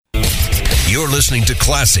You're listening to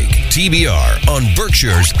Classic TBR on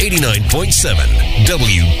Berkshire's 89.7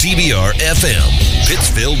 WTBR FM,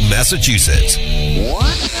 Pittsfield, Massachusetts.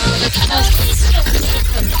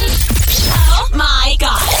 Oh my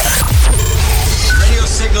God. Radio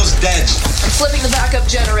signal's dead. I'm flipping the backup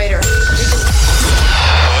generator.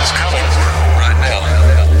 Oh, it's coming. Right now.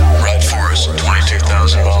 Right for us.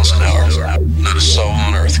 22,000 miles an hour. Not a soul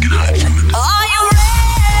on earth can hide from it. Are you ready?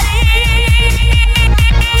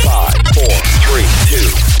 5, 4, 3,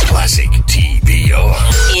 2. Classic TBR.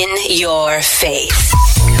 In your face.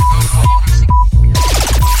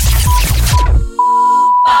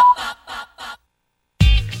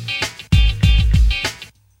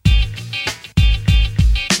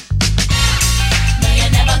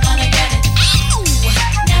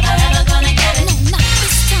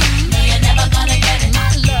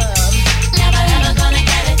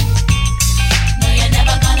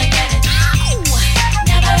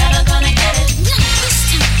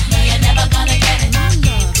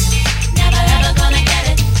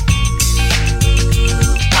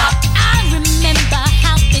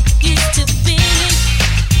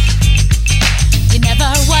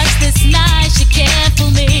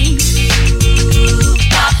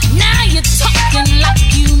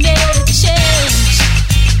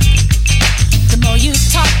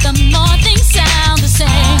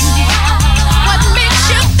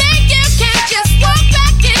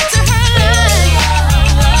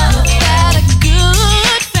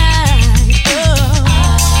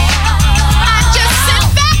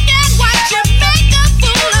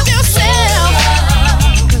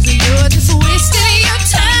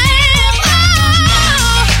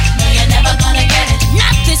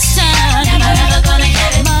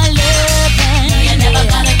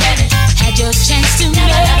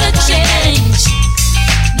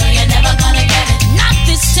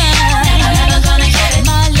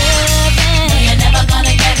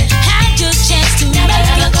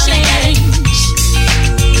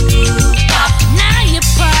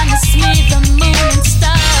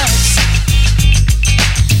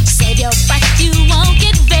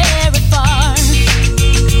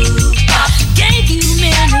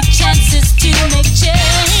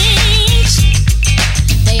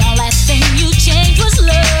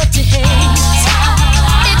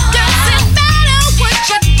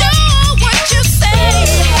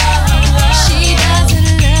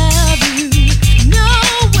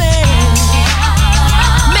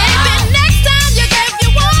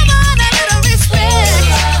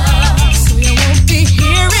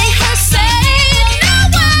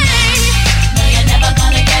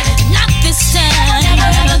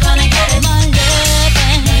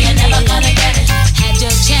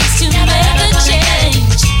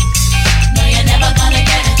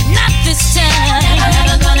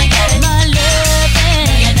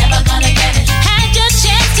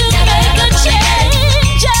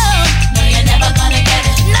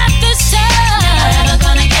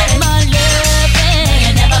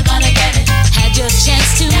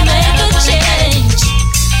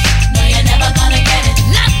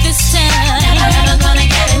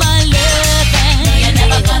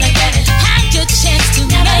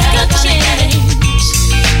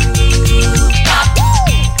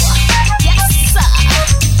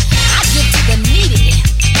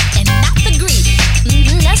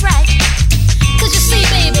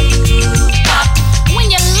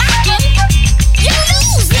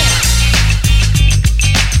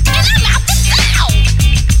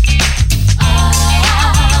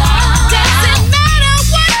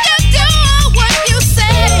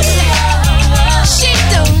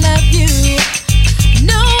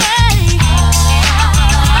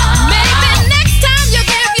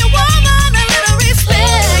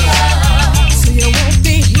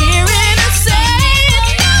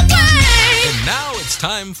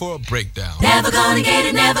 Breakdown. Never gonna get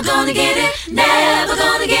it, never gonna get it, never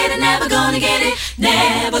gonna get it, never gonna get it,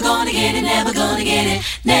 never gonna get it, never gonna get it,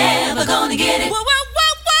 never gonna get it.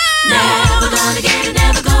 Never gonna get it,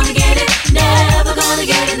 never gonna get it, never gonna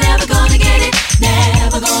get it, never gonna get it,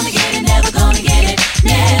 never gonna get it, never gonna get it,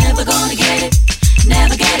 never gonna get it,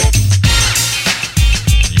 never get it.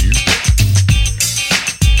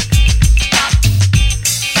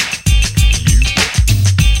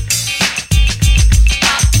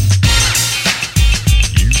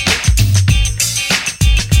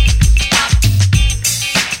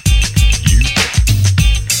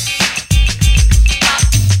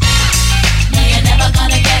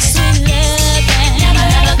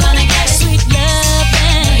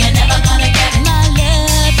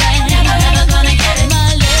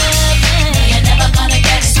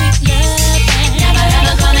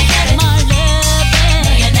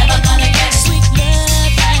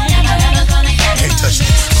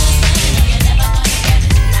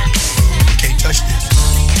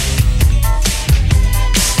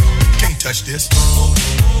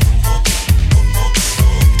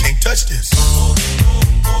 touch this.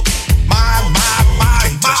 My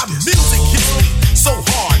music hits me so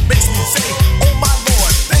hard, makes me say, oh my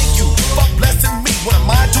Lord, thank you for blessing me. What am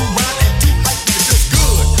I to rhyme and to hype me? It feels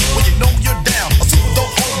good when you know you're down. A super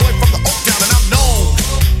dope homeboy from the Oak Town, and I'm known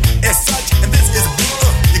as such. And this is a beat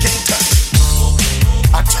you can't touch.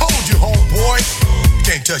 I told you, homeboy, you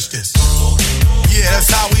can't touch this. Yeah, that's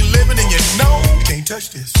how we living, and you know you can't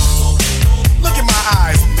touch this. Look in my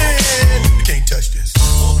eyes, man, you can't touch this.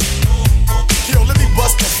 Yo, let me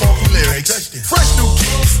bust the funky lyrics. Fresh new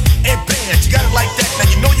kicks and bands, you got it like that. Now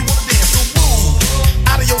you know you wanna dance, so move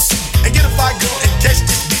out of your seat and get a fire girl and catch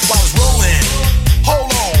this beat while it's rolling. Hold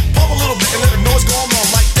on, pump a little bit and let them know what's going on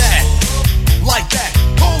like that, like that.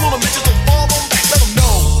 Hold on a minute, just don't fall on back. Let them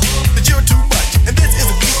know that you're too much, and this is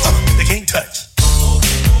a beat they can't touch.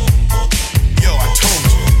 Yo, I told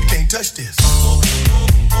you can't touch this.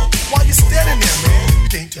 Why you standing there, man? You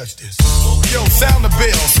can't touch this. Yo, sound the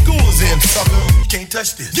bell. School is in, sucker. You can't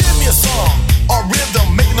touch this. Give me a song or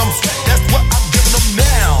rhythm, making them sweat. That's what I'm giving them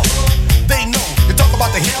now. They know. You talk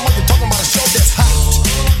about the hammer, you're talking about a show that's hyped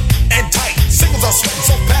and tight. Singles are sweating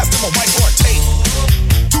so fast, I'm a whiteboard tape.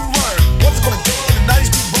 To learn what's it gonna take in the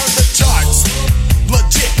 90s to burn the charts.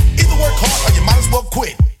 Legit. Either work hard or you might as well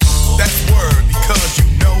quit. That's word because you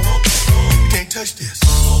know you can't touch this.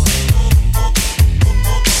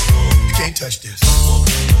 You can't touch this.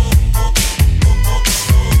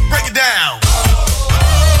 Break it down.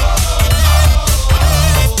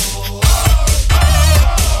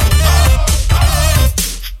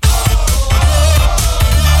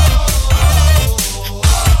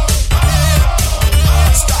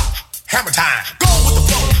 Stop. Hammer time. Go with the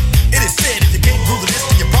flow. It is said if you can't groove this,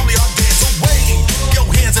 then you probably are dead. So wave your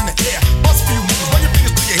hands in the air. Bust a few moves. Run your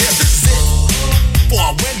fingers through your hair. This is it. For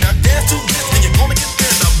a winner, dance to this, and you're gonna get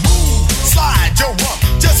there. Now move. Slide your rump.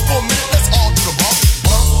 Just for a minute, let's all do the bump.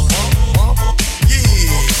 Bump.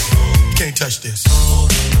 Yeah. You can't touch this.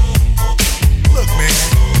 Look, man.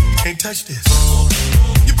 You can't touch this.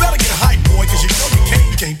 You better get hype, boy, cause you know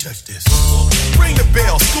you can't touch this. Ring the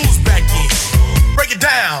bell. School's back in. Break it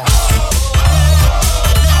down.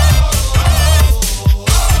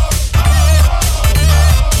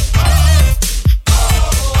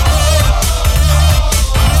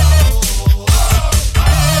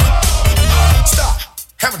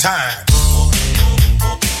 Hammer time.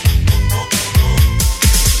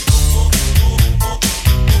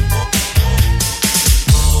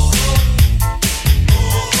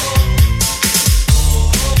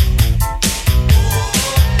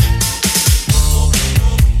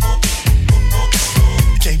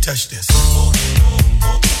 You can't touch this.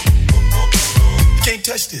 You can't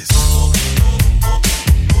touch this.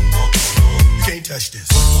 You can't touch this.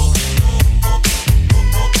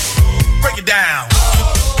 Break it down.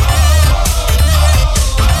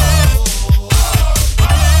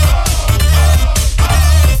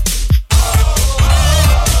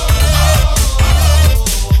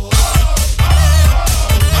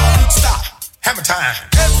 Hammer time.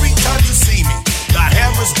 Every time you see me, the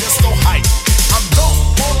hammer's just so hype. I'm dope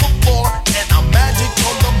on the floor and I'm magic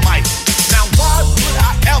on the mic. Now why would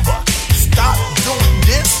I ever stop doing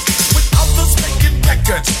this with others making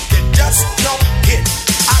records that just don't hit?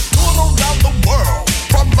 I tour around the world,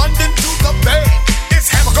 from London to the Bay. It's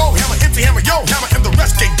hammer go, hammer empty, hammer yo, hammer and the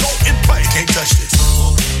rest can go and play. You can't touch this.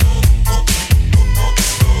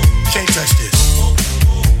 You can't touch this.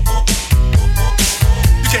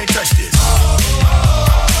 You can't touch this.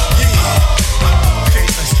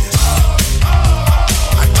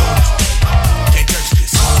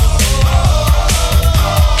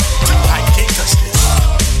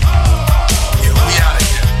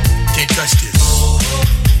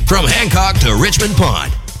 From Hancock to Richmond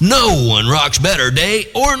Pond, no one rocks better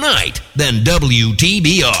day or night than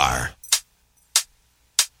WTBR.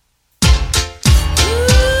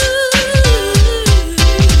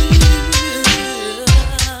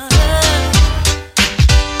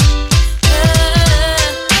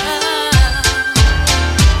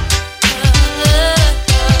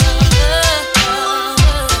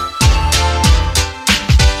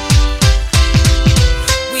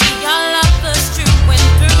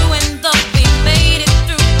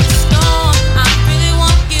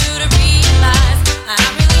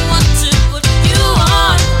 Want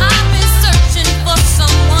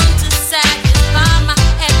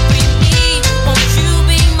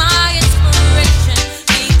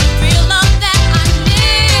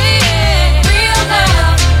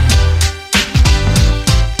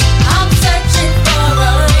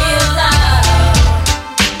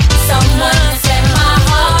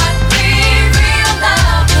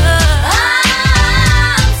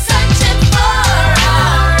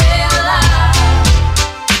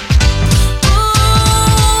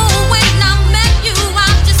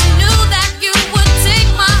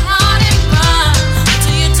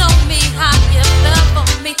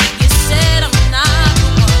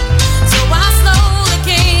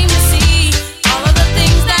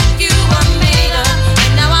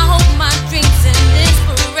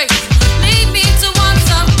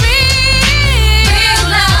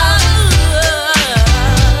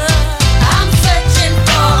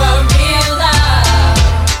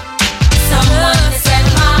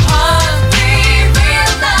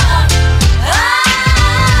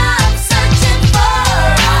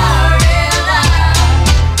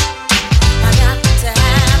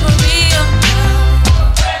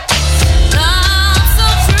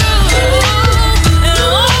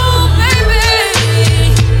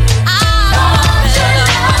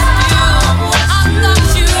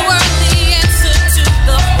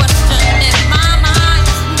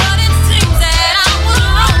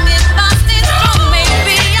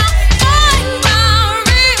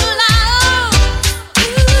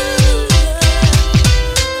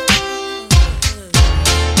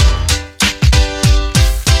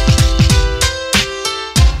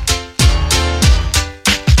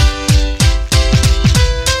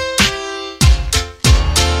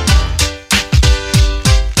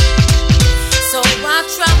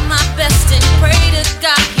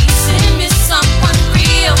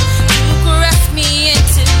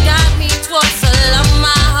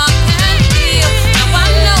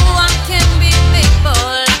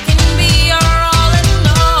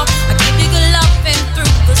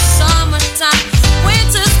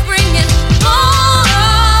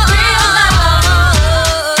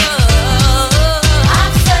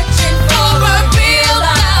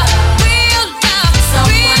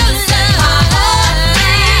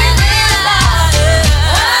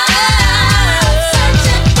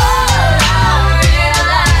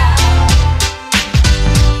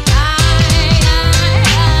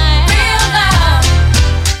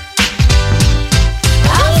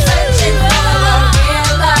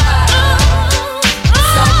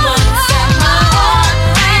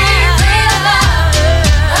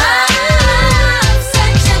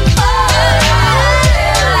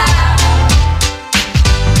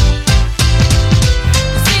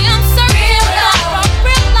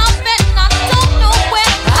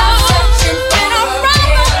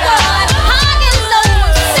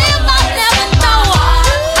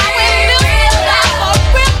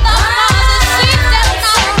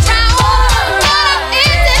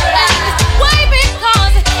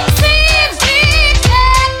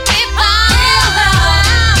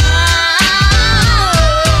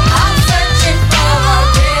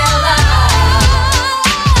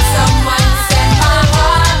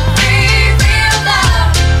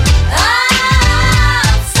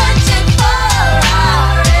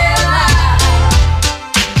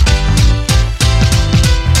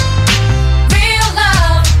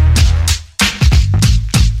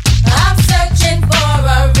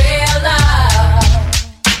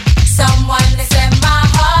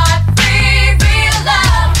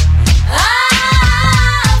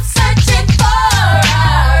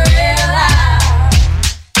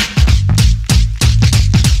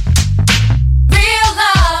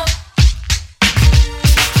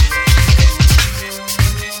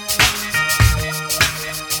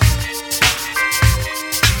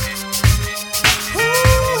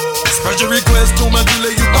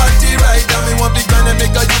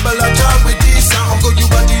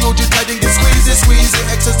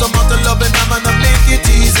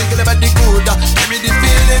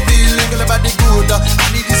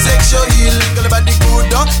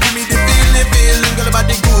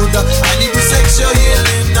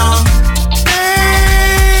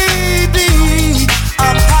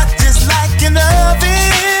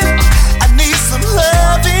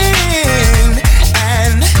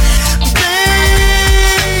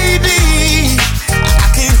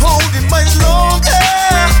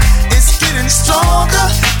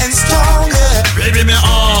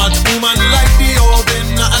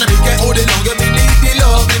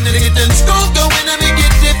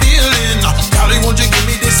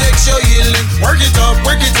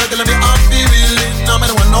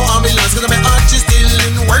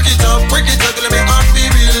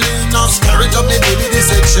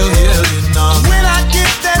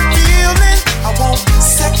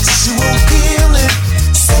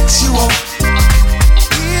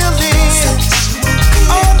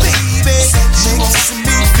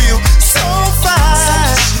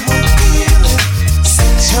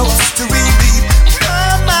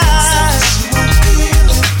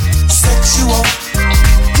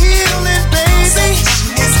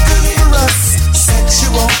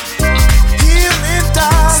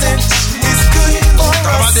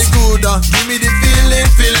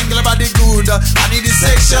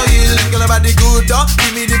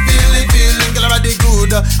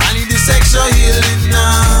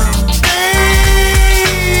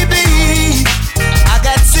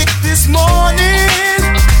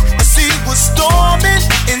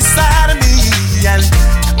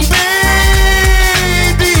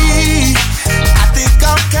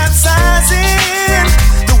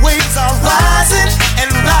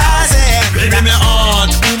give me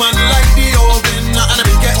heart, woman like the oven. And I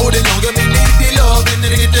make it hold it long, me need the loving.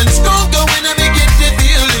 And it then start going and me get the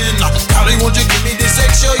feeling. Golly, won't you give me the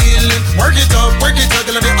sexual healing? Work it up, let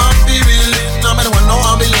me off the reeling. I'm the one no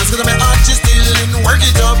ambulance, cause I'm heart just stealing. Work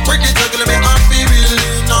it up, let me off the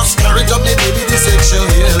reeling. Now stir it up, baby, the sexual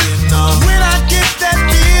healing. When I get that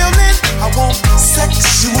feeling, I want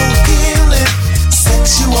sexual healing.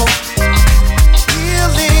 Sexual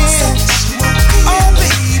healing. Oh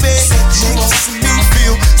baby, makes me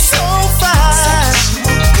feel so fine.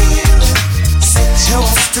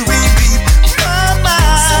 Helps to relieve my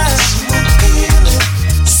mind.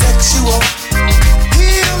 Sexual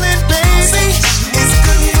healing, baby, is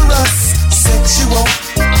good for us. Sexual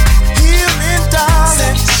healing,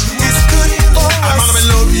 darling, is good for us. I'm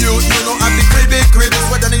gonna love you, you know I'm the cribby.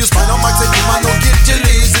 What then you spine on my take, man, don't get you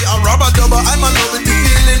lazy. A rubber double, I'm a love with the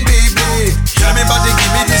feeling, baby. Kill me body,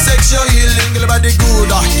 give me the sexual healing, girl body good.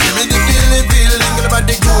 Give me the feeling, girl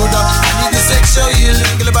body good. I need the sexual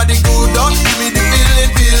healing, girl body good. Give me the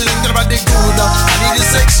feeling, girl body good. I need the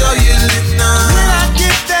sexual healing. When I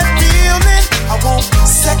get that feeling, I want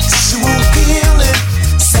sexual healing.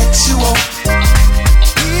 Sexual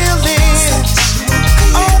healing.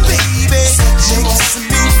 Oh baby, makes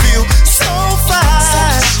me feel so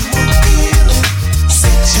fine.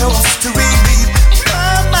 Helps to relieve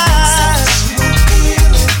my mind.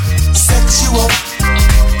 Sexual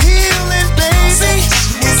healing, baby,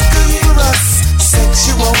 is good for us.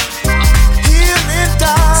 Sexual healing,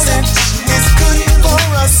 darling, is good for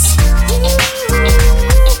us.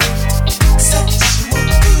 Sexual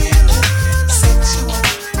healing, sexual.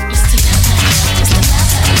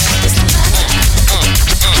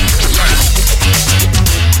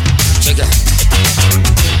 Check it.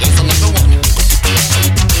 There's another one.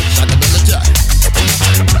 Shaka the jar.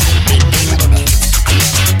 Big baby.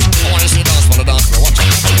 I wanna see you dance for the dance floor. Watch it.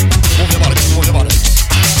 Move your body, move your body.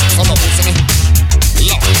 Come up, see me.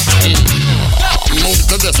 Love. Move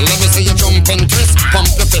to this, let me see you jump and twist. Pump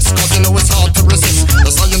your fist, cause you know it's hard to resist.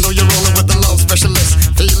 That's how you know you're rolling with the love specialist.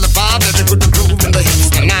 Feel the vibe, every good groove in the hips.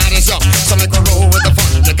 The night is young, so make a roll with the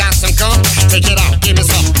fun. You got some come, take it out, give me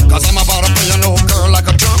some. Cause I'm about to play an old girl like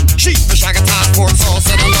a drum. She wish I could tie for it's all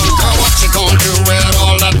said and done. Girl, what you gonna do with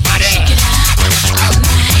all that body?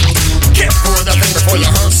 Get for that thing before you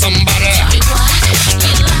hurt somebody.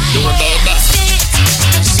 Do it, baby.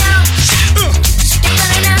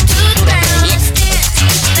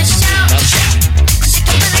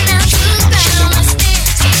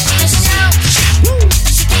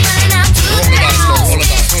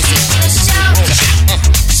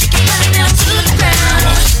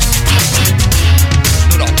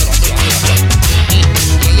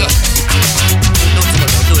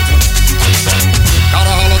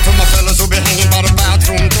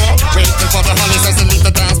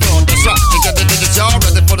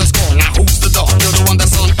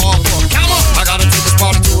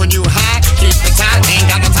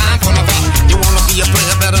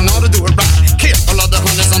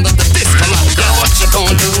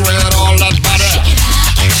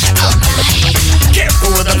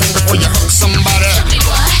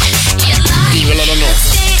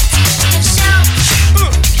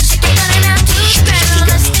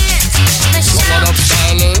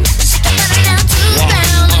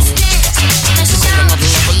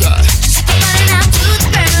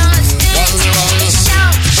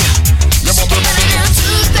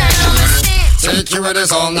 It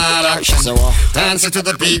is all night action. So dancing to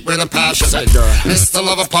the beat with a passion. Mr.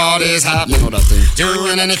 Lover parties happen. You know that thing.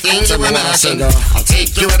 Doing anything to imagine. I'll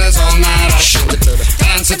take you. It is all night action.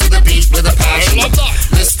 Dancing to the beat with a passion.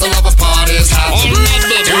 Mr. Lover parties happen.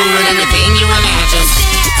 Doing anything you imagine.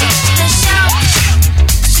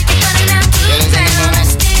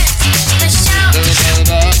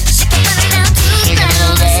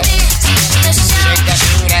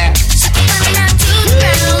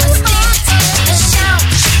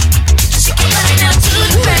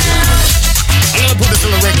 Put this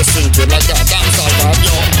in a reggae scene, like that, dance all vibe,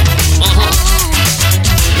 yo.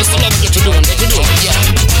 Mr. Love, get you doing, yeah.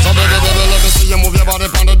 So baby, let me see you move your body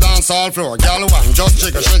on the dance hall floor. Girl, one, just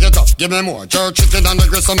shake it up, give me more. Jerk chicken on the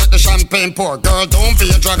gristle, make the champagne pour. Girl, don't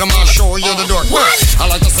be a drag, I'll show you the door. I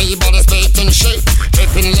like to see your body straight in shape.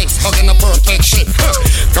 Dripping legs, hugging a perfect shape.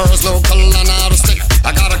 Girls local and out of state.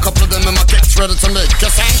 I got a couple of them in my kicks ready to make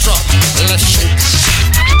your Sandra. Let's shake.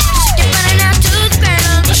 You're running out to the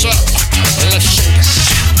ground. Michelle, let's shake.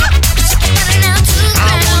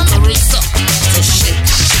 I want to reach up to shake.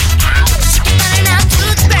 You're running out to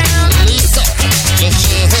the ground. Lisa, just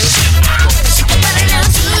shake. You're running out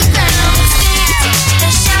to the ground.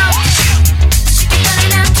 Let's shout. You're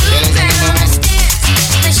running out to the ground.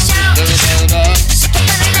 Let's shout.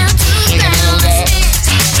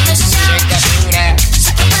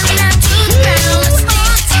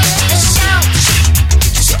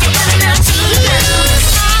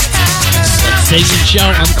 Station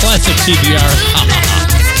Shout on Classic TBR.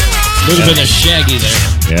 A little bit of Shaggy there.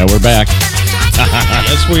 Yeah, we're back.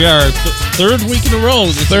 Yes, we are. Third week in a row.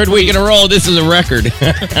 Third week in a row. This is a record.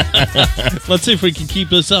 Let's see if we can keep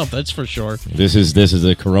this up. That's for sure. This is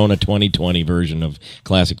a Corona 2020 version of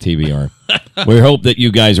Classic TBR. We hope that you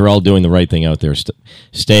guys are all doing the right thing out there.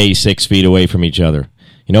 Stay 6 feet away from each other.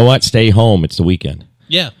 You know what? Stay home. It's the weekend.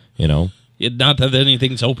 Yeah. You know? Not that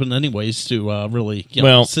anything's open anyways to really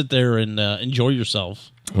sit there and enjoy yourself.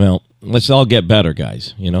 Well, let's all get better,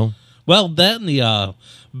 guys, you know? Well, that and the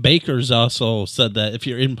bakers also said that if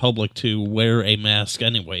you're in public to wear a mask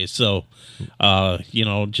anyway. So,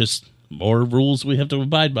 just more rules we have to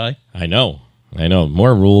abide by. I know.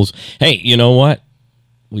 More rules. Hey, you know what?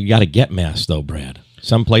 We got to get masks, though, Brad.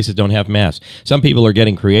 Some places don't have masks. Some people are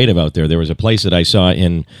getting creative out there. There was a place that I saw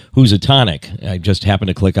in Housatonic. I just happened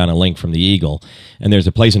to click on a link from the Eagle, and there's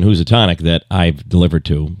a place in Housatonic that I've delivered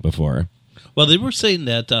to before. Well, they were saying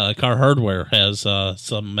that Car Hardware has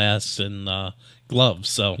some masks and gloves.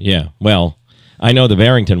 So yeah, well, I know the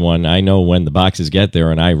Barrington one. I know when the boxes get there,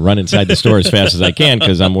 and I run inside the store as fast as I can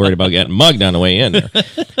because I'm worried about getting mugged on the way in there.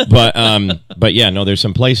 But yeah, no, there's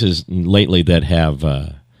some places lately that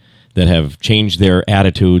have changed their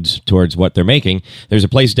attitudes towards what they're making. There's a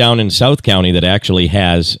place down in South County that actually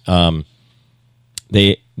has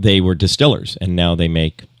they were distillers, and now they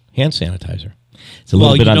make hand sanitizer. It's a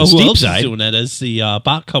little bit on the steep side. Is doing that is the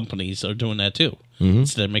pot companies are doing that too. Mm-hmm.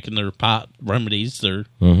 So they're making their pot remedies. They're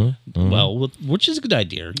which is a good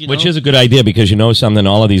idea. Which is a good idea because you know something.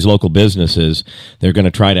 All of these local businesses, they're going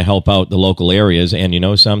to try to help out the local areas, and you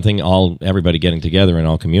know something. Everybody getting together in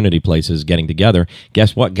all community places getting together.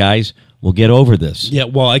 Guess what, guys? We'll get over this. Yeah,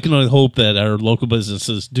 well, I can only hope that our local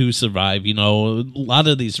businesses do survive. You know, a lot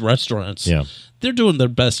of these restaurants, they're doing their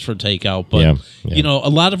best for takeout, but, you know, a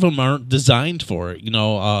lot of them aren't designed for it. You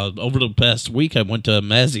know, over the past week, I went to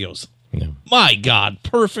Mazzio's. Yeah. My God,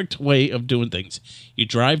 perfect way of doing things. You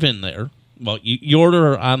drive in there. Well, you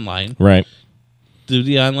order online. Right. Do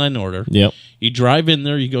the online order. Yep. You drive in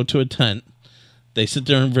there, you go to a tent. They sit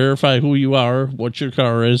there and verify who you are, what your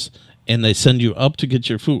car is, and they send you up to get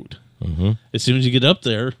your food. Mm-hmm. As soon as you get up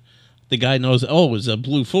there, the guy knows, it's a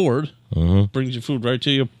blue Ford. Mm-hmm. Brings your food right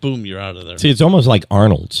to you. Boom, you're out of there. See, it's almost like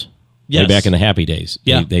Arnold's. Yes. Way back in the happy days.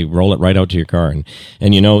 Yeah. They roll it right out to your car.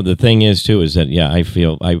 And you know, the thing is, too, is that,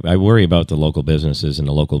 I worry about the local businesses and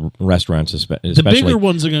the local restaurants, especially. The bigger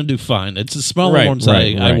ones are going to do fine. It's the smaller ones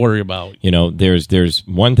I worry about. You know, there's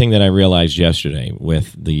one thing that I realized yesterday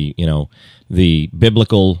with the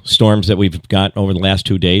biblical storms that we've got over the last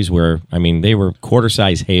 2 days where, I mean, they were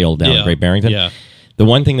quarter-size hail down at Great Barrington. Yeah. The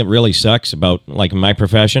one thing that really sucks about, like, my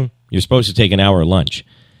profession, you're supposed to take an hour lunch.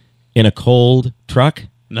 In a cold truck,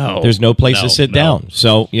 there's no place to sit down.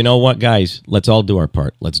 So, you know what, guys? Let's all do our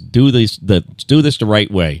part. Let's do this the right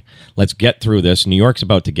way. Let's get through this. New York's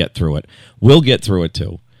about to get through it. We'll get through it,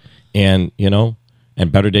 too. And, you know,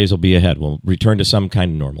 and better days will be ahead. We'll return to some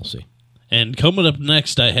kind of normalcy. And coming up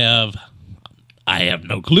next, I have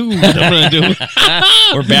no clue what I'm going to do.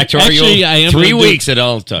 We're back to our 3 weeks it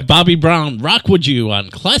all took. Bobby Brown, Rock With You on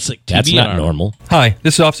Classic TBR. That's not normal. Hi,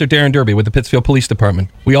 this is Officer Darren Derby with the Pittsfield Police Department.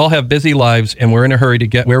 We all have busy lives, and we're in a hurry to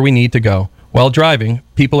get where we need to go. While driving,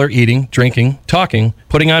 people are eating, drinking, talking,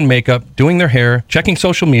 putting on makeup, doing their hair, checking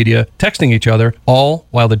social media, texting each other, all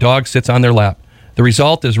while the dog sits on their lap. The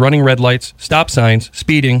result is running red lights, stop signs,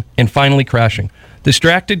 speeding, and finally crashing.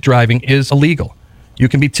 Distracted driving is illegal. You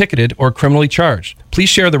can be ticketed or criminally charged. Please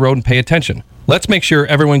share the road and pay attention. Let's make sure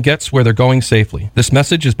everyone gets where they're going safely. This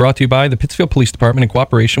message is brought to you by the Pittsfield Police Department in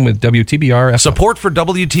cooperation with WTBR. Support for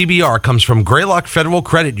WTBR comes from Greylock Federal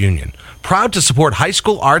Credit Union, proud to support high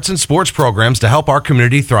school arts and sports programs to help our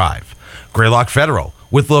community thrive. Greylock Federal,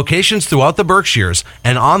 with locations throughout the Berkshires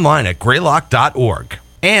and online at greylock.org.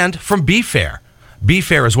 And from BeFair.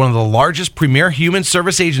 BeFair is one of the largest premier human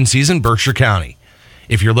service agencies in Berkshire County.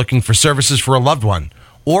 If you're looking for services for a loved one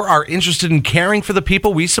or are interested in caring for the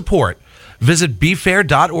people we support, visit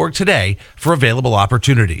befair.org today for available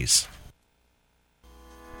opportunities.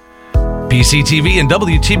 PCTV and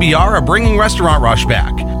WTBR are bringing Restaurant Rush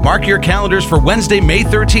back. Mark your calendars for Wednesday, May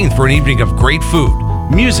 13th for an evening of great food,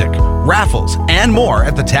 music, raffles, and more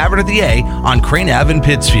at the Tavern at the A on Crane Ave in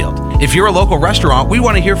Pittsfield. If you're a local restaurant, we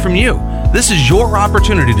want to hear from you. This is your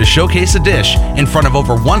opportunity to showcase a dish in front of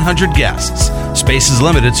over 100 guests. Space is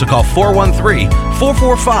limited, so call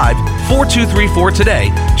 413-445-4234 today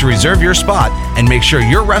to reserve your spot and make sure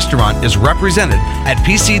your restaurant is represented at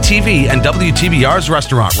PCTV and WTBR's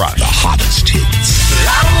Restaurant Rush. The hottest hits.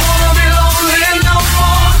 I don't wanna be lonely no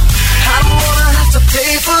more. I don't wanna have to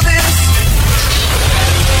pay for this.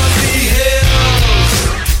 The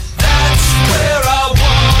hills, that's where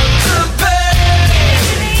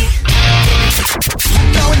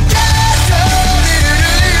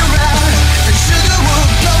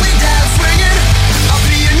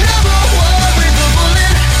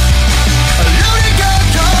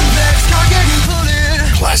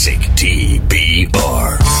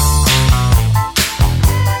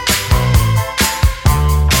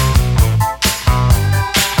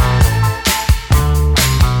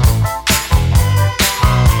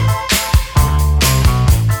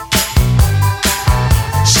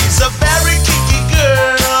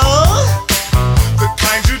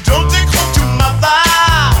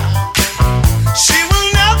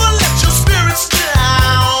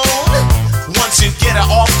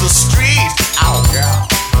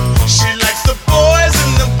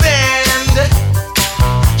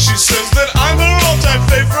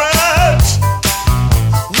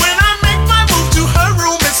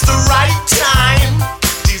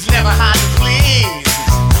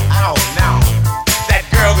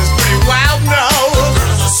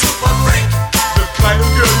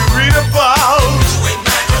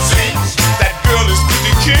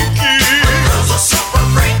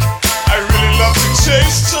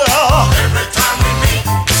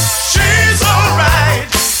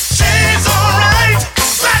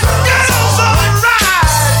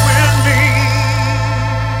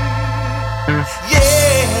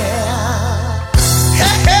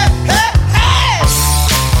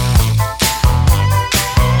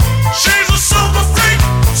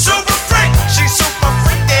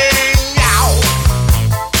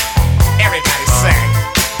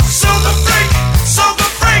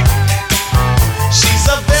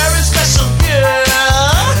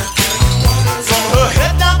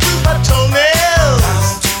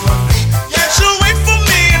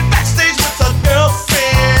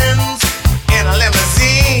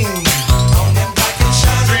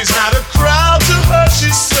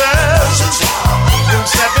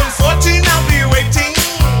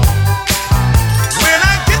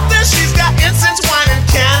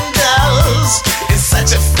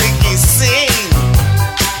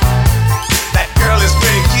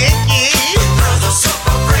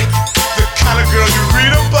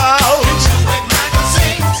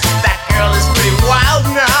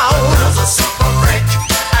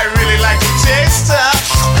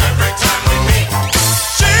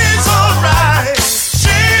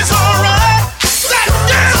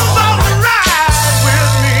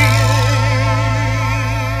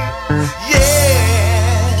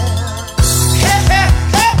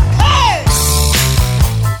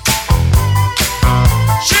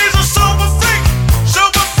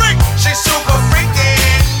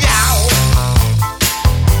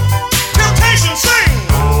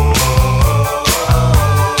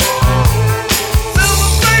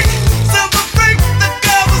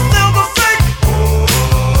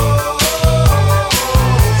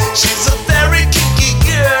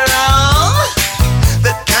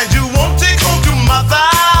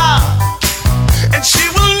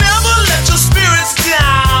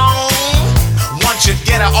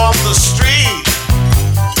off the street.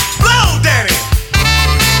 Blow, Danny!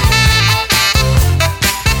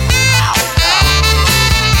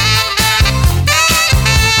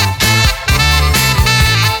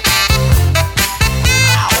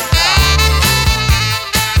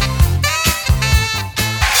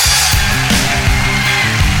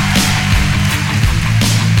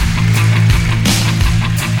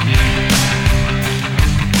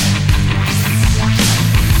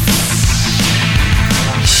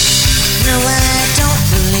 No, I don't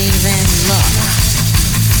believe in luck.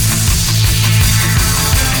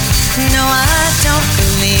 No, I don't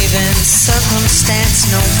believe in circumstance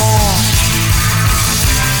no more.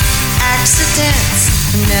 Accidents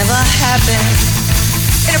never happen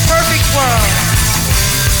in a perfect world.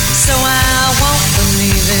 So I won't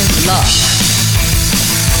believe in luck.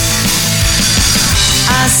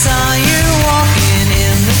 I saw you walking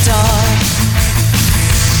in the dark.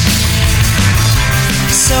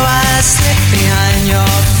 So I slipped behind your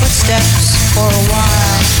footsteps for a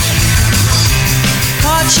while.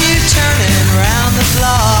 Caught you turning round the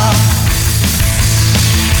block.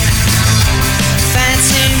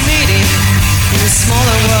 Fancy meeting in a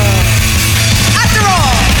smaller world. After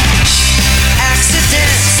all,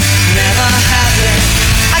 accidents never happen.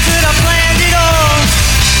 I could have planned it all.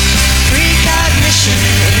 Precognition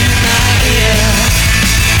in my ear.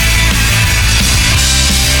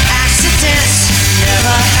 Accidents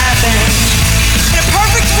never happened in a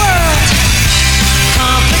perfect world.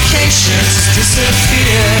 Complications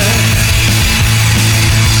disappear.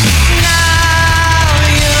 Now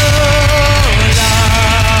you love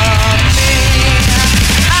me.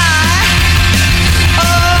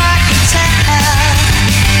 I can tell.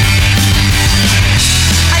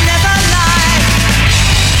 I never lied.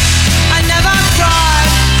 I never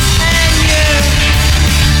cried. And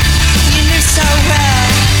you knew so well.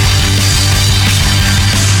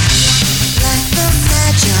 Like the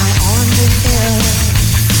Magi on the hill,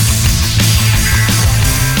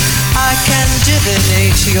 I can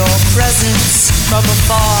divinate your presence from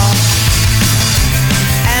afar,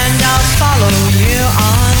 and I'll follow you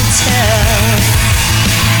until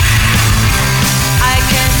I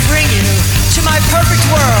can bring you to my perfect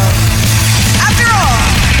world. After all,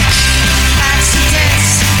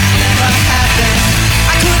 accidents never happen.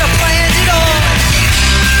 I could have planned it all.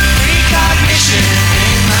 Precognition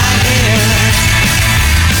in my ear.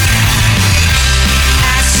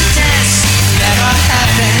 Accidents never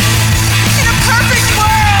happen in a perfect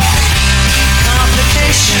world.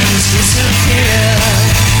 Complications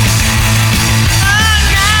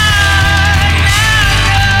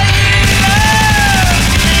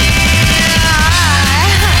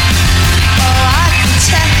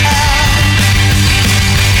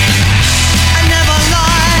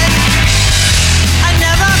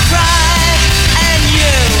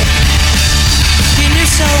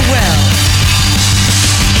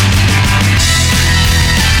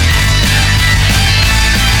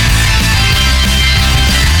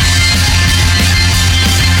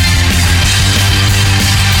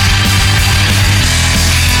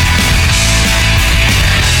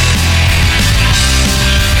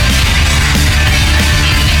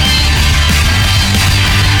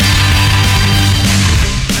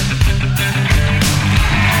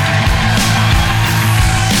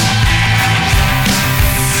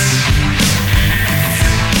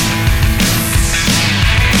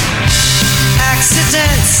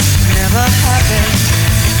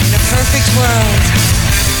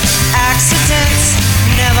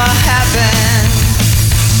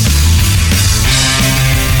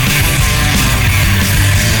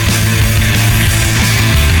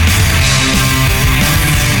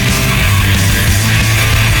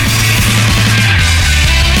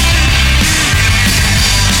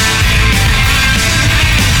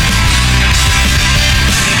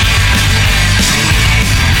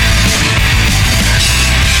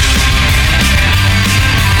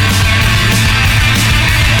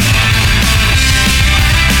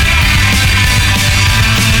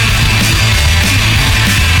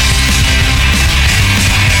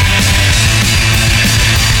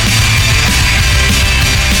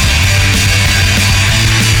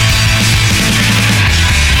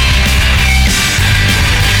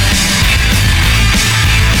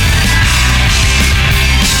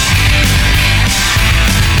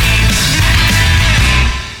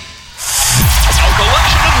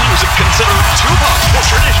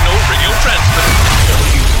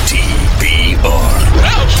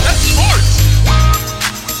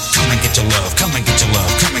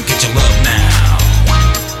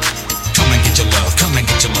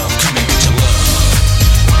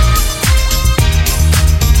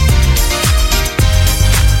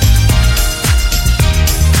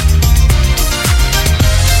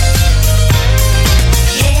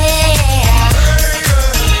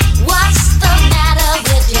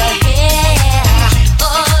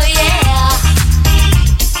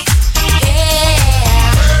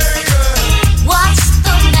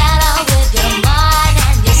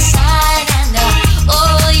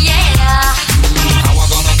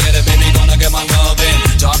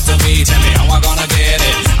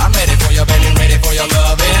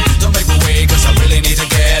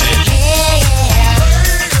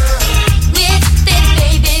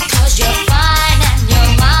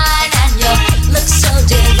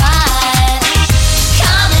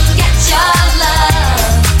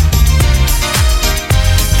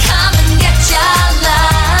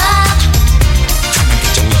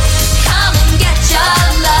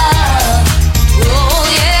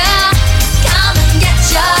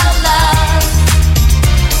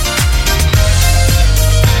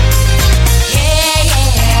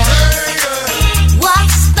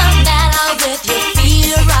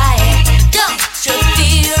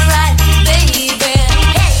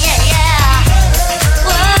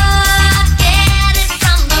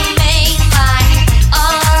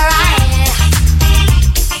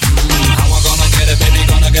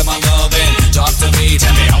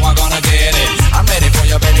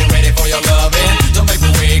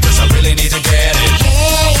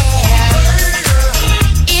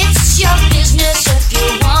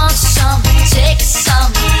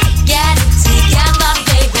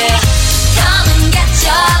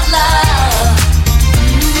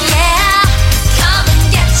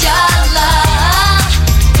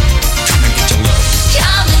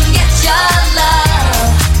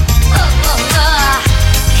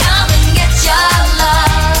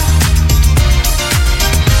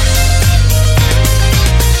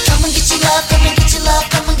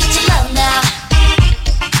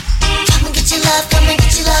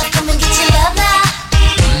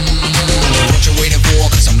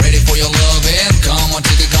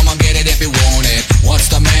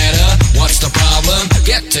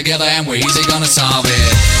together and we're easy gonna solve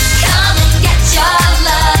it. Come and get your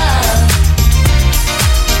love.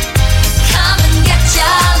 Come and get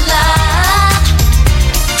your love.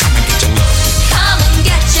 Come and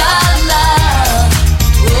get your love.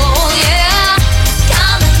 Oh yeah.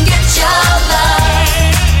 Come and get your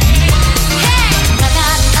love. Hey, na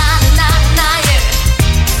na na na na yeah.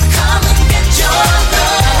 Come and get your love.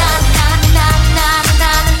 Na na na na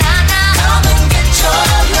na na na. Come and get your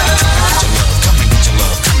love. Come and get your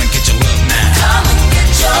love. Come and get your love now. Come and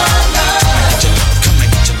get your love. Come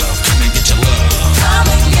and get your love. Come and get your love. Come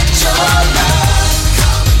and get your love.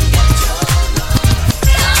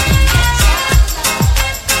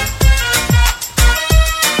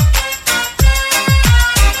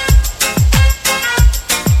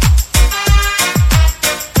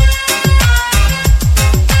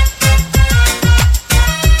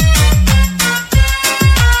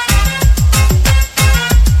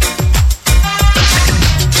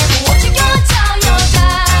 What you gonna tell your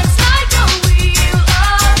dad? Like a wheel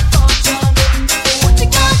of fortune. What you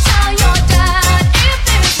gonna tell your dad if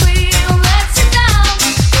this wheel lets you down?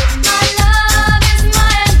 My love is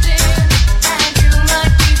my engine, and you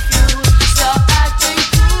might be fuel. Stop acting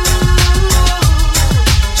cool.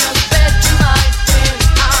 Just bet you might win.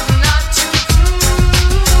 I'm not too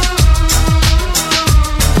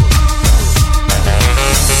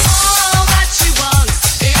All that she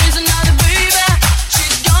wants is another baby.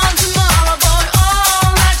 She's gone tomorrow, boy.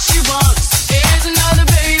 All that she wants is another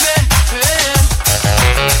baby.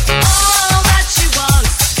 All that she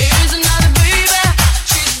wants is another baby.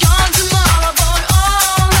 She's gone tomorrow, boy.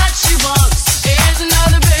 All that she wants is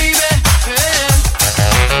another baby.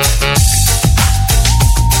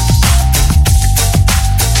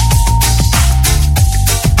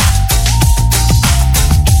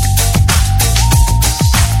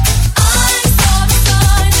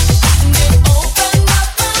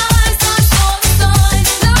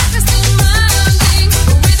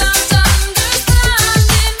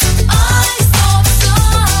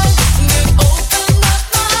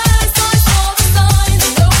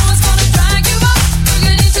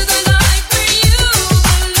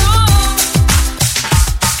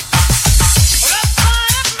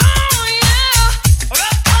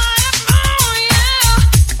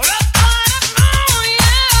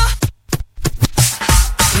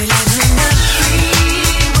 We live in a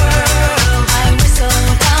free world. I whistle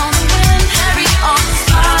down the wind. Carry on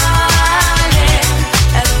smiling,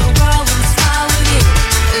 and the world will smile with you.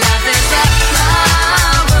 Love is a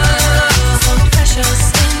flower, so precious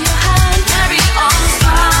in your hand. Carry on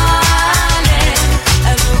smiling,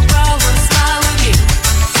 and the world will smile with you.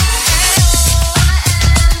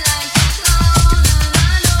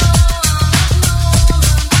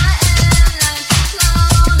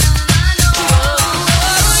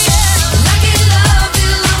 Lucky love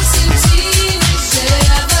belongs to teenage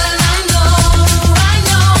devil. I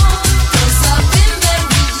know, 'cause I've been there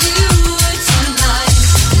with you tonight.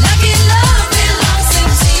 Lucky love belongs to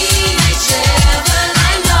teenage devil. I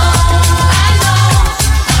know,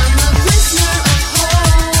 I'm a prisoner of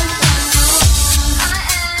hope. I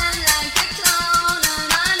am like a clown,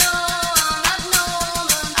 and I know I'm not normal.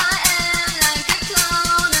 I am like a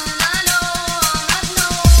clown, and I know I'm not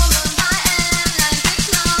normal. I am like a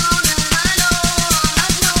clown, and I know I'm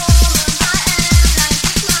not normal. I am like a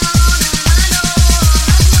clown, and I know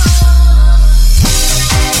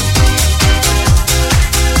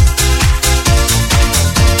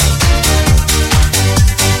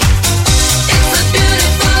It's a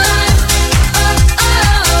beautiful life.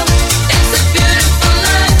 Oh oh, it's a beautiful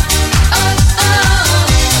life. Oh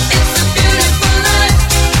oh, it's a beautiful life.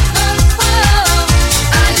 Oh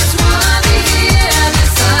oh, I just wanna be here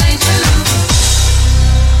beside you.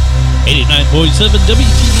 89.7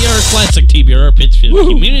 WTBR Classic TBR Pittsfield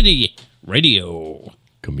Community Radio.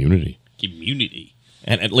 Community. Community.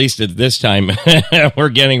 And at least at this time, we're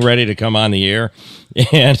getting ready to come on the air.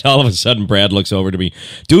 And all of a sudden, Brad looks over to me,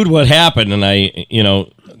 dude, what happened? And I,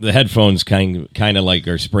 the headphones kind of like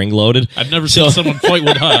are spring loaded. I've never seen someone fight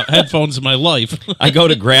with headphones in my life. I go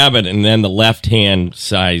to grab it, and then the left hand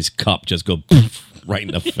size cup just go right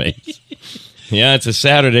in the face. Yeah, it's a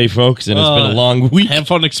Saturday, folks, and it's been a long week. Have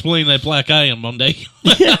fun explaining that black eye on Monday.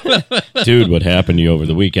 Dude, what happened to you over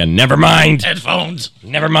the weekend? Never mind. Headphones.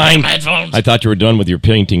 Never mind. Headphones. I thought you were done with your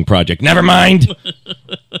painting project. Never mind.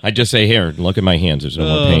 I just say, here, look at my hands. There's no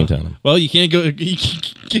more paint on them. Well, you can't go. You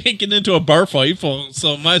can't get into a bar fight,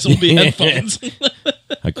 so might as well be headphones.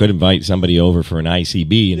 I could invite somebody over for an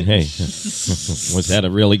ICB, and hey, was that a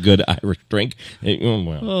really good Irish drink? Hey,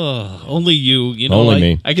 well, only you. You know, only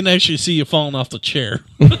me. I can actually see you falling off the chair.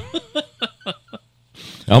 I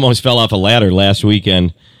almost fell off a ladder last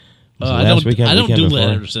weekend I don't do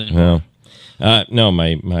ladders anymore. No,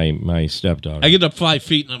 my stepdaughter. I get up 5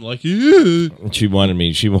 feet and I'm like, yeah. She wanted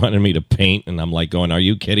me to paint, and I'm like going, are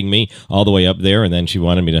you kidding me? All the way up there, and then she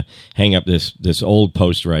wanted me to hang up this old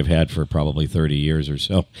poster I've had for probably 30 years or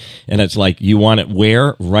so. And it's like, you want it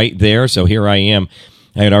where? Right there. So here I am.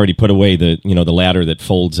 I had already put away the ladder that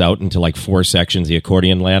folds out into like 4 sections, the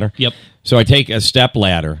accordion ladder. Yep. So I take a step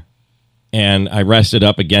ladder and I rest it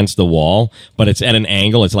up against the wall, but it's at an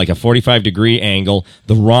angle. It's like a 45-degree angle.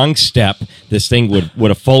 The wrong step, this thing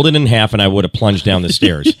would have folded in half, and I would have plunged down the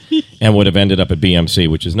stairs and would have ended up at BMC,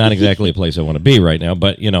 which is not exactly a place I want to be right now.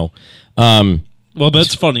 But well,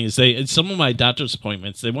 that's funny. Is some of my doctor's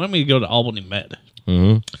appointments, they want me to go to Albany Med.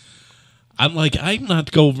 Mm-hmm. I'm like, I'm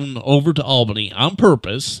not going over to Albany on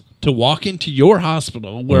purpose to walk into your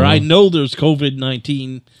hospital where I know there's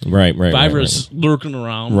COVID-19 virus lurking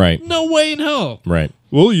around. Right. No way in hell. Right.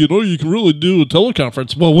 Well, you can really do a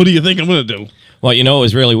teleconference. Well, what do you think I'm going to do? Well, what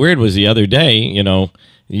was really weird was the other day,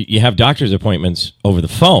 you have doctor's appointments over the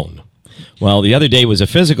phone. Well, the other day was a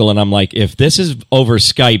physical, and I'm like, if this is over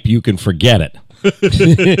Skype, you can forget it.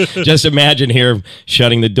 Just imagine here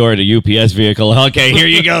shutting the door to UPS vehicle. Okay, here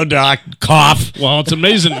you go, Doc. Cough. Well, it's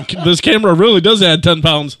amazing. This camera really does add 10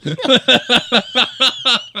 pounds.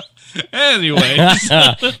 Anyway,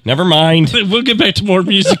 never mind. We'll get back to more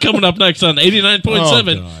music coming up next on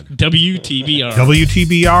 89.7 WTBR.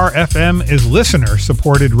 WTBR FM is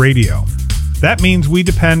listener-supported radio. That means we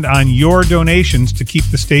depend on your donations to keep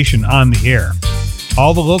the station on the air.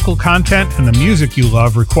 All the local content and the music you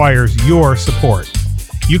love requires your support.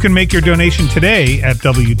 You can make your donation today at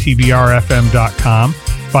WTBRFM.com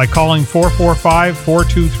by calling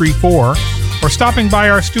 445-4234 or stopping by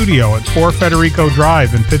our studio at 4 Federico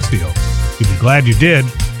Drive in Pittsfield. You'll be glad you did.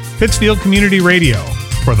 Pittsfield Community Radio,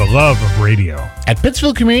 for the love of radio. At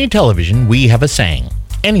Pittsfield Community Television, we have a saying: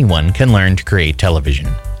 anyone can learn to create television.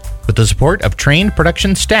 With the support of trained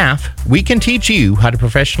production staff, we can teach you how to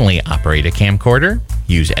professionally operate a camcorder,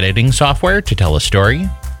 use editing software to tell a story,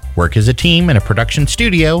 work as a team in a production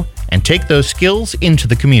studio, and take those skills into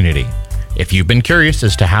the community. If you've been curious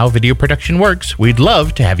as to how video production works, we'd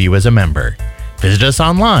love to have you as a member. Visit us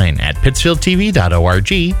online at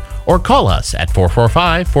pittsfieldtv.org or call us at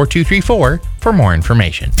 445-4234 for more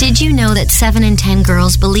information. Did you know that 7 in 10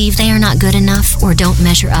 girls believe they are not good enough or don't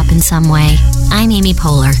measure up in some way? I'm Amy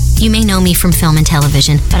Poehler. You may know me from film and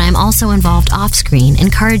television, but I'm also involved off-screen,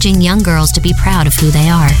 encouraging young girls to be proud of who they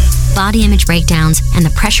are. Body image breakdowns and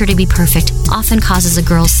the pressure to be perfect often causes a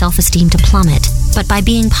girl's self-esteem to plummet. But by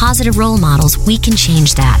being positive role models, we can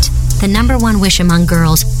change that. The number one wish among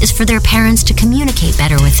girls is for their parents to communicate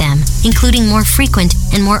better with them, including more frequent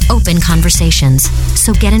and more open conversations.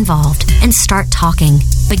 So get involved and start talking.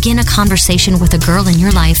 Begin a conversation with a girl in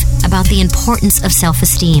your life about the importance of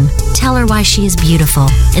self-esteem. Tell her why she is beautiful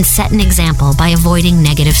and set an example by avoiding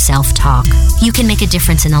negative self-talk. You can make a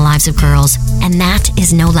difference in the lives of girls, and that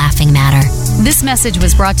is no laughing matter. This message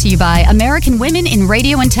was brought to you by American Women in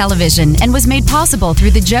Radio and Television and was made possible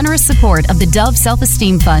through the generous support of the Dove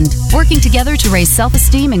Self-Esteem Fund, working together to raise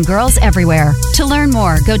self-esteem in girls everywhere. To learn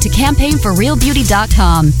more, go to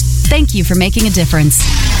campaignforrealbeauty.com. Thank you for making a difference.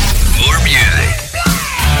 More music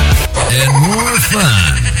and more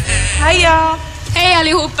fun. Hi, y'all. Hey,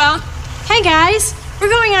 allihopa. Hey, guys. We're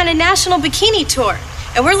going on a national bikini tour,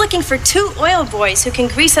 and we're looking for 2 oil boys who can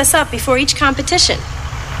grease us up before each competition.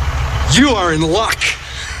 You are in luck.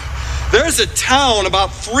 There's a town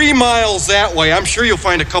about 3 miles that way. I'm sure you'll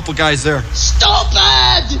find a couple guys there.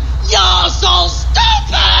 Stupid! You're so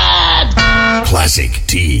stupid! Classic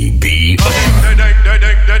TB.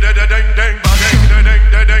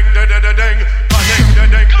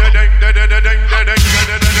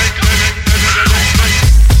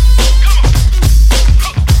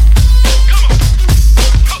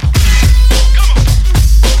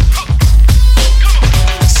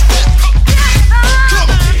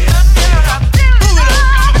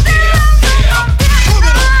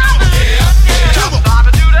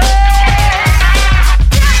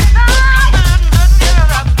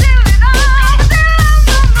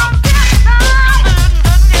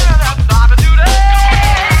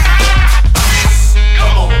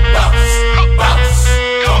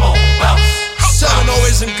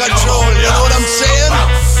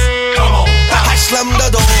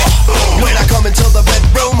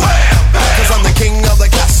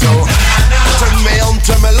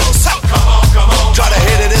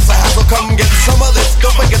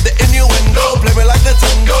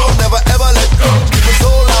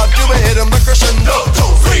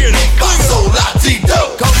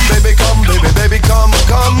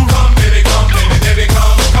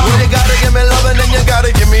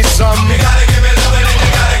 Some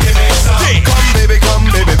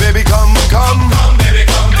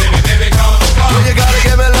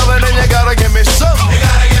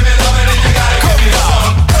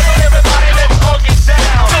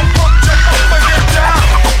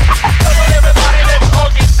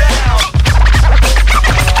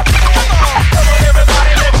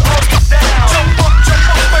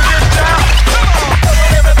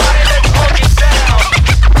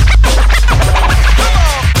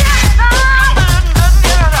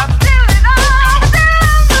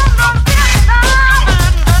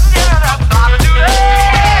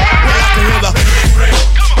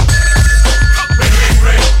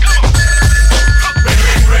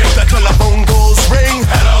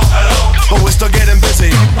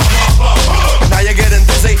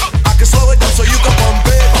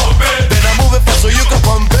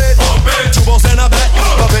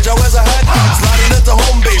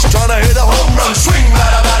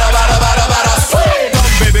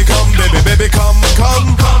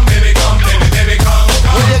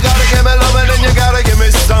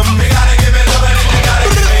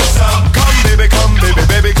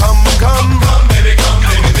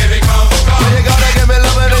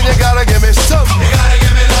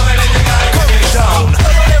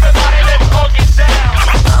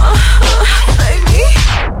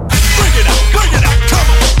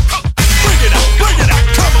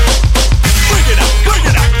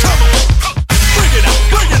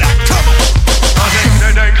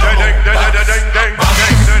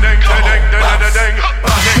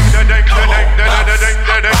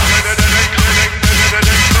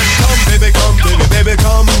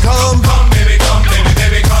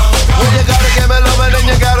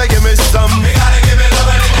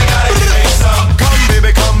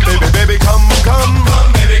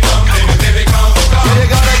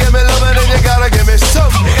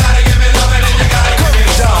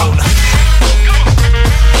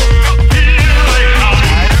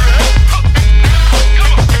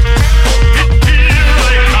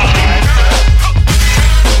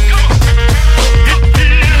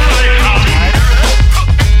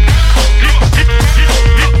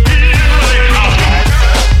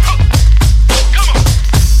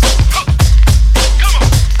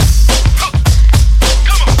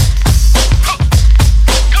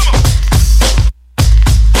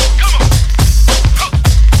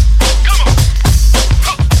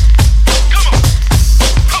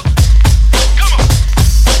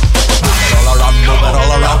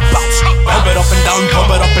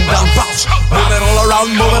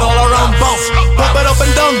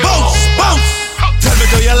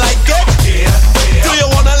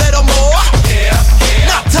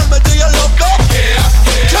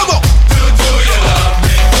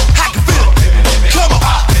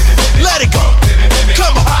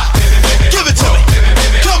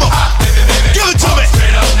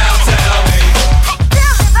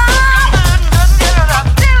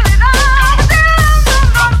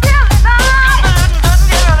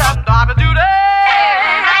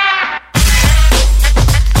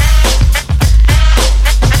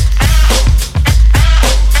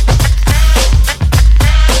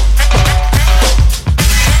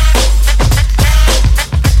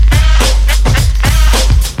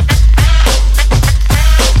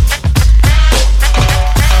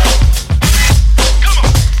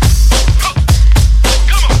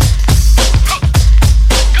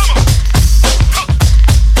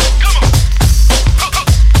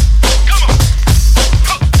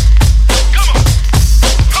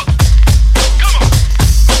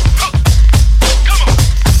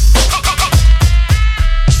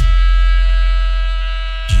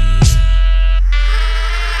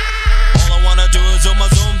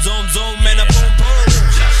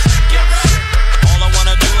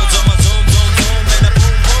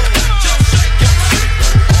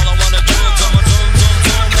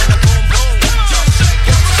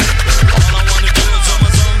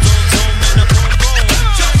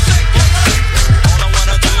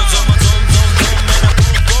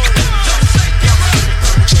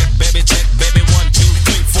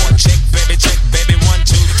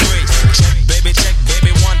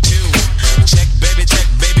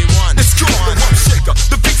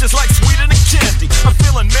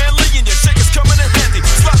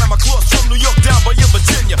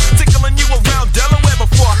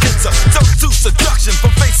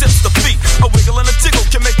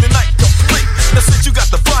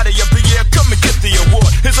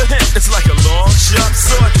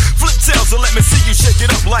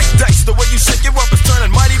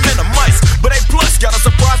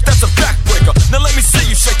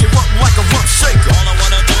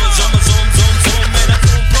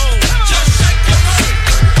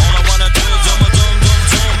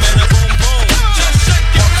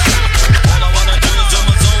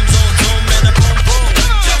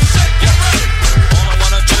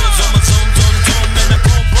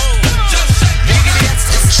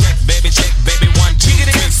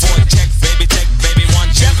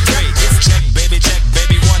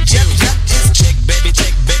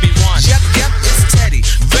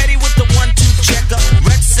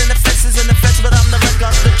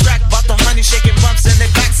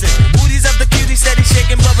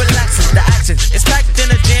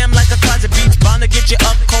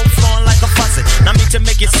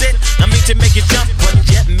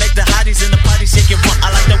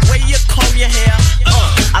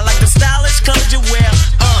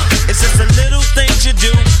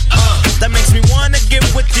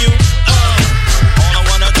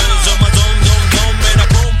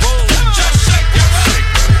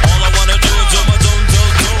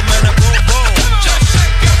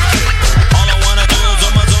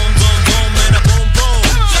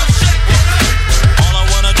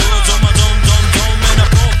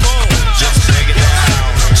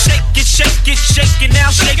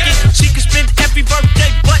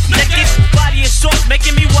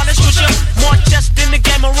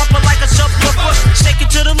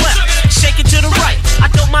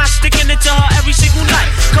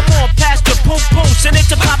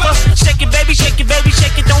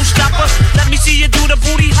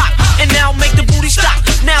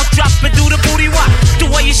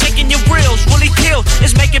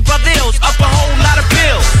skills, up a whole lot of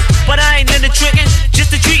bills. But I ain't into tricking,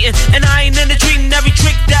 just the treating. And I ain't into treating every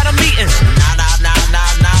trick that I'm eating. Nah.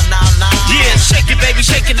 Yeah, shake it, baby,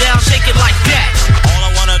 shake it down, shake it like that. All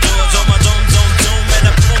I wanna do is on my zoom, zoom, zoom, and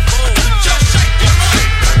a boom, boom. Just shake it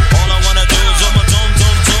right. All I wanna do is on my zoom,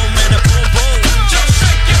 zoom, zoom, and a boom, boom. Just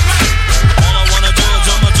shake it right. All I wanna do is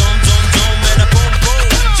on my zoom, zoom, zoom, and a boom, boom.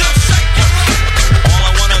 Just shake it right. All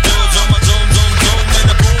I wanna do is on my zoom, zoom, zoom, and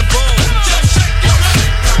a boom, boom. Just shake it right.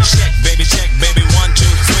 Check, baby, 1, 2,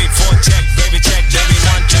 3, 4. Check, baby,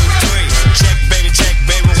 1, 2, 3. Check,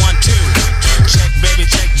 baby, 1, 2. Check, baby,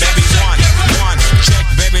 1, 1.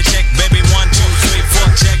 Check, baby, 1,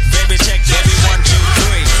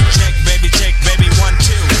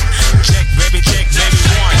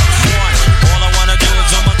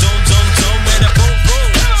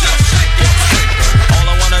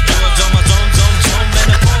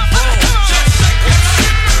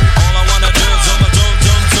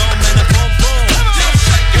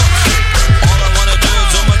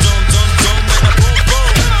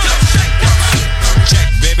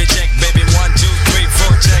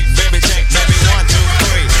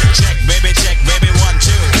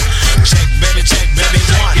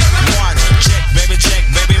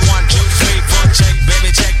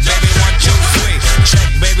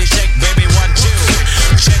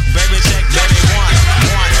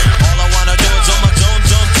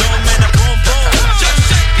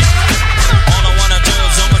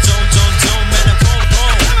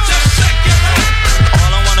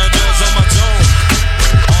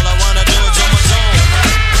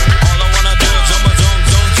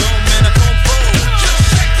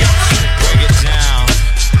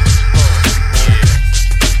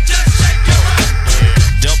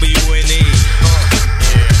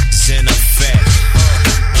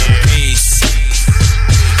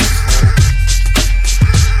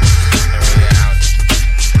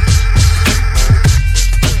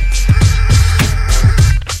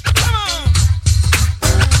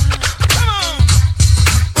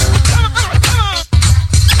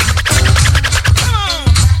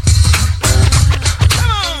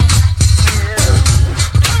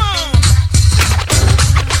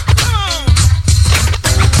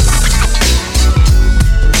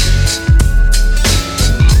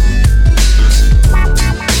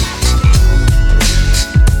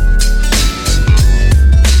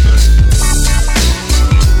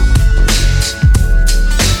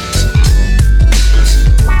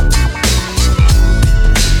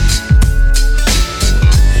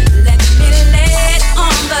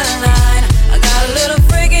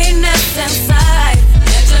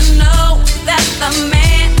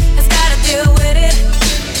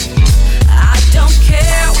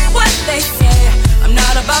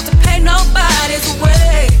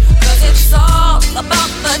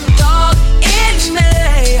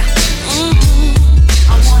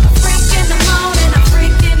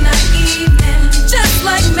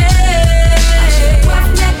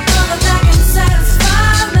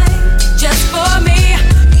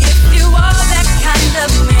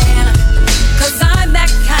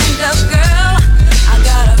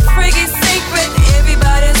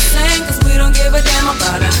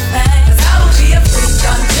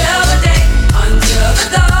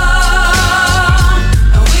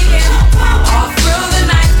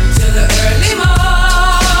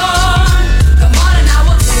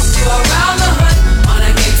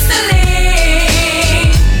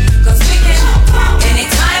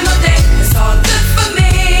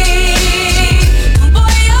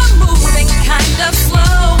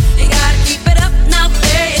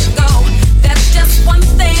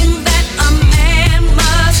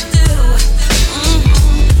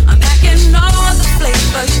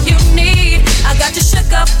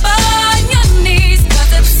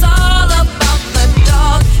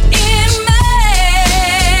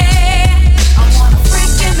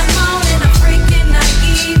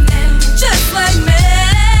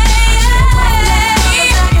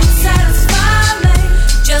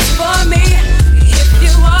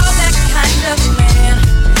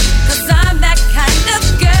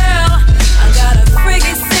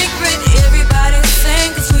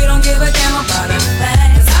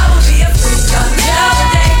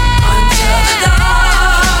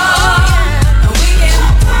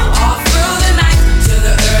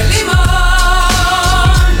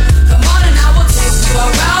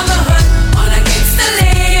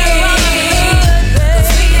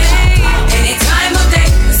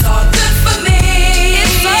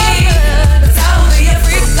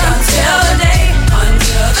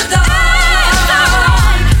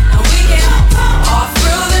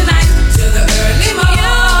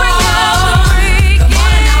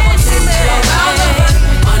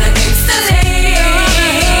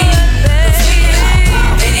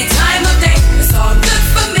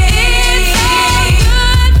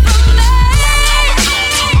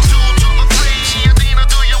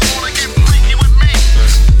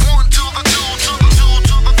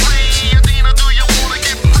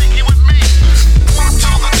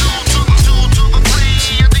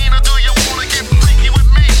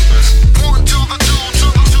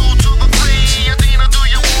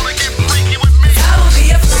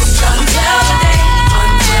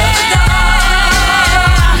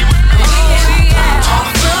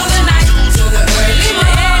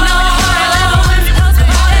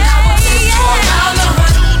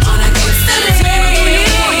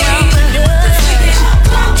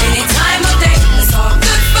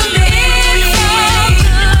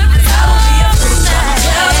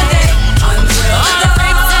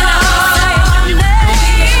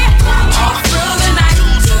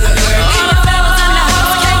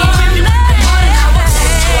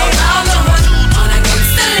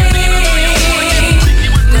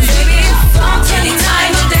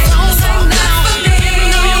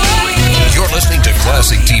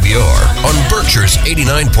 on Berkshire's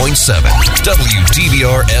 89.7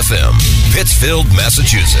 WTBR FM, Pittsfield,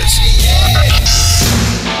 Massachusetts.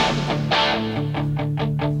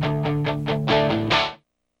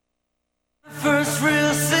 First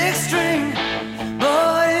real six string,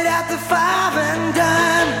 bought it at the 5 and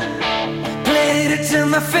dime. Played it till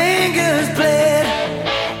my fingers bled.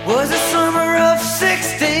 Was the summer of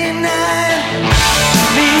 '69.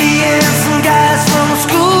 Me and some guys from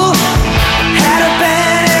school had a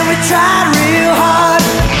band and we tried real hard.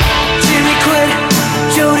 Jimmy quit,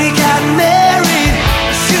 Jody got married.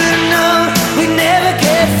 Should've known we'd never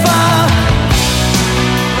get far.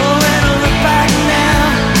 Oh, when I look back now,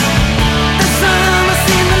 the summer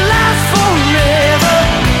seemed to last forever.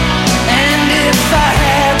 And if I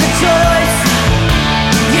had the choice,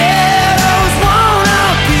 yeah, those won't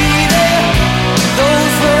all be there.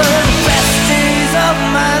 Those were the best days of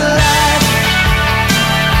my life.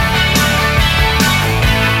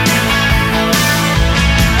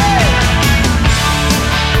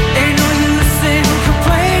 Ain't no use in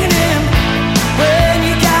complaining when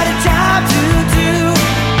you got a job to do.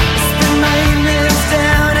 Spend my evenings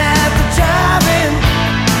down at the drive-in,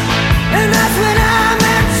 and that's when I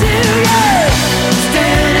met you, yeah.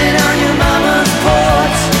 Standing on your mama's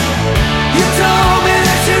porch, you told me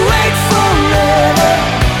that you'd wait forever.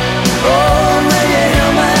 Oh, when you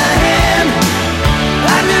held my hand,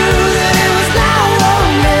 I knew that it was now or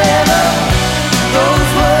never. Those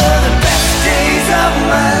were the best days of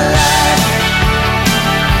my life.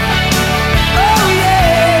 Oh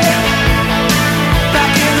yeah,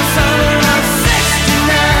 back in the summer of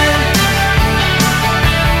 '69.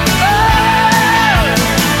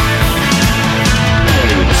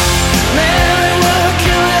 Man, we were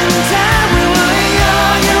killing time. We were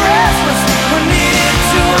young and restless. We needed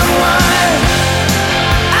to unwind.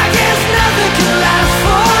 I guess nothing can last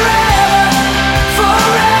forever,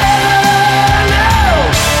 forever, no.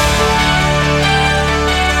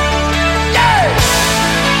 Yeah.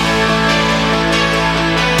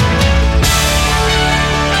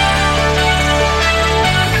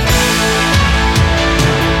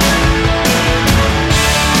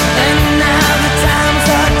 And now the times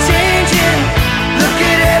are changing. Look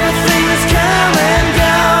at everything that's come and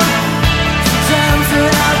gone. Sometimes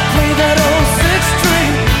when I play that old six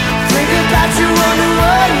string, think about you, wonder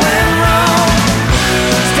what went wrong.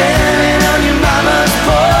 Standing on your mama's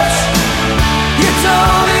porch, you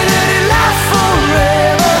told me that it lasts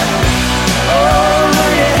forever. Oh,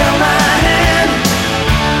 when you held my hand,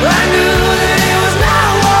 I knew that it was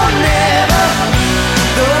now or never.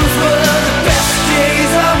 Those were the best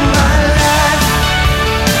days of my life.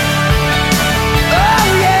 Oh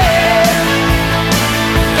yeah,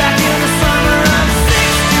 back in the summer of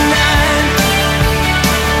 '69.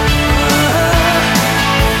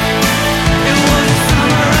 It was the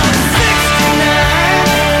summer of '69.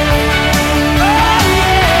 Oh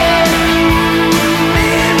yeah, me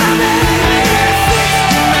and my baby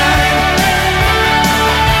 '69.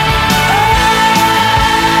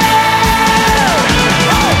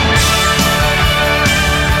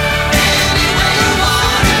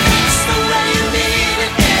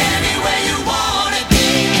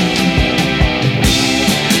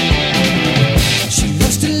 She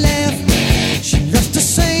loves to laugh, she loves to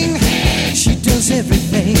sing, she does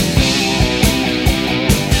everything.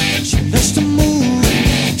 She loves to move,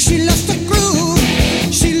 she loves to groove,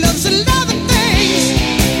 she loves a lot of things.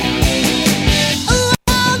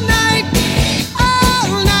 All night,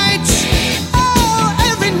 oh,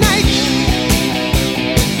 every night.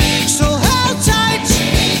 So hold tight,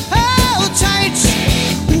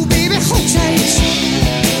 ooh baby, hold tight.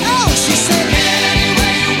 Oh, she said, any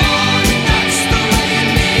way you want it, that's the way you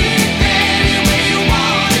need it. Any way you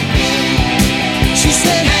want it. She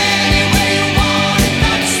said,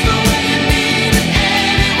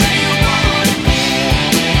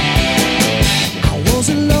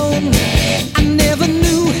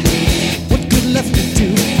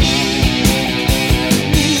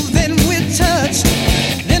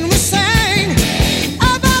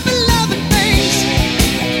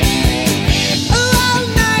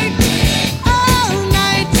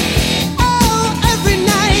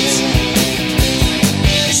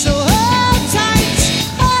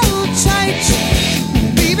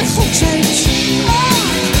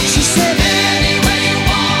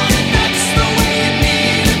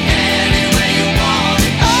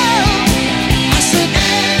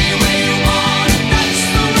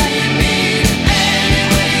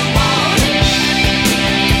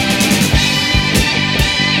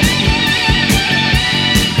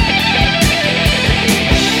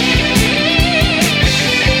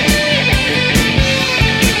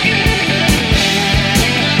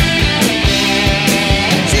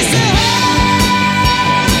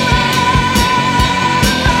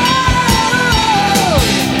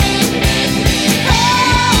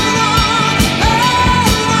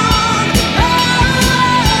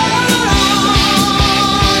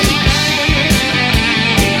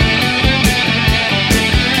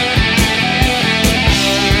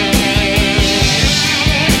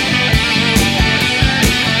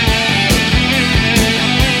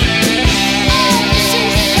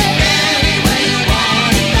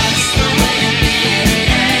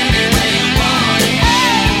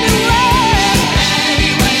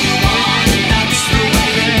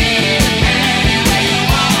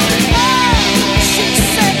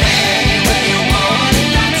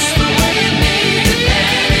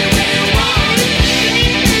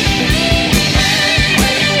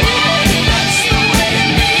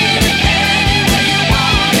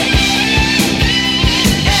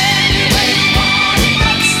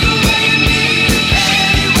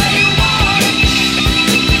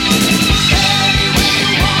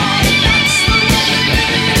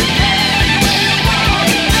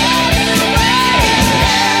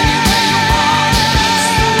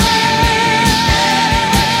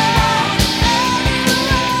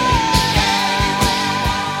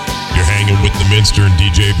 Leinster and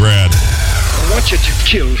DJ Brad. I want you to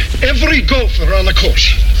kill every golfer on the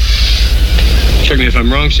course. Check me if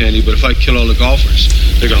I'm wrong, Sandy, but if I kill all the golfers,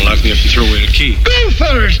 they're going to lock me up and throw away the key.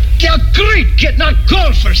 Golfers! They're great, not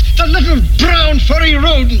golfers. The little brown furry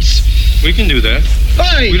rodents. We can do that.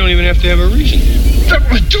 Aye. We don't even have to have a reason.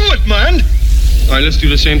 Do it, man. All right, let's do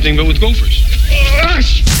the same thing, but with gophers.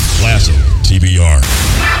 Classic TBR.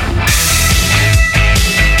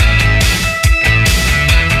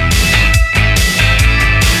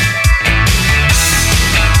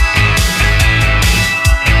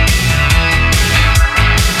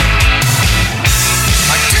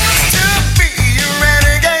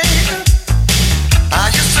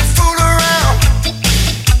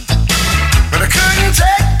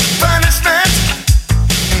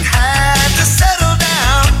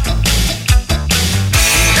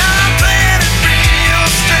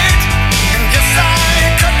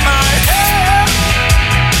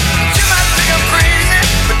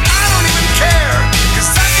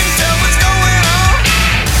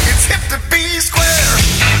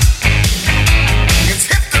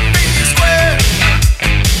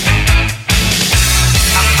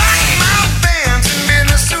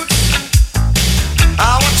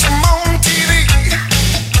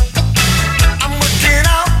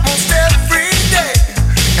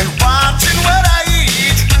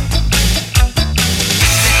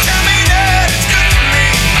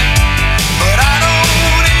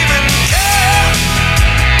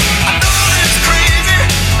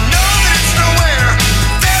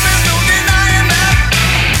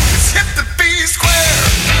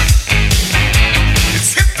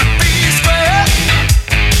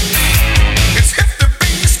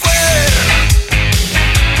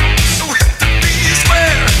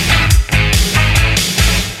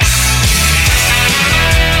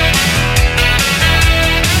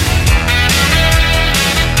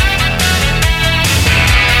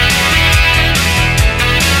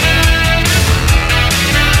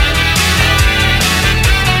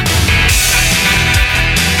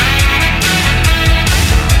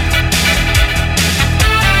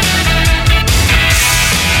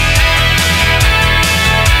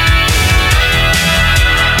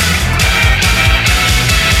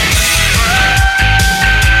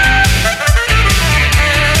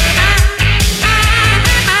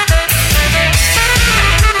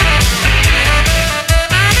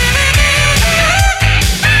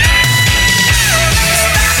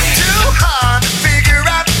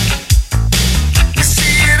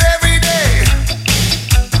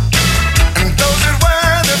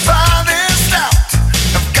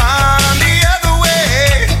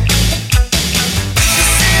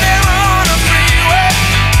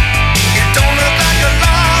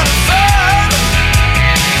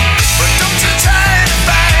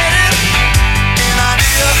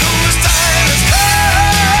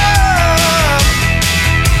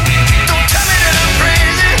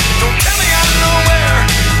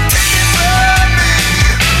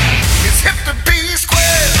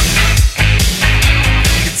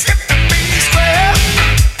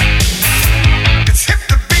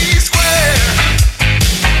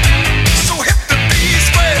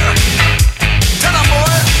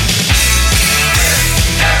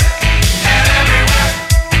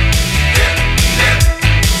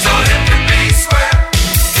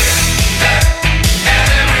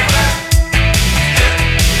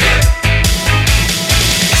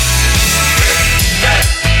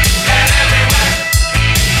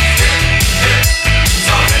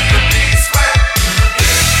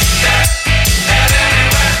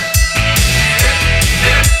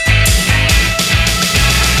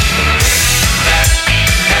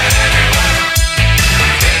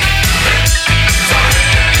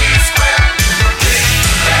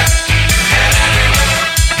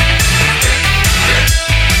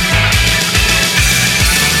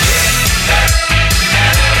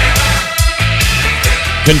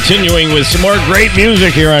 Continuing with some more great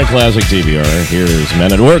music here on Classic TBR. Here's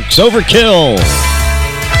Men at Work's Overkill.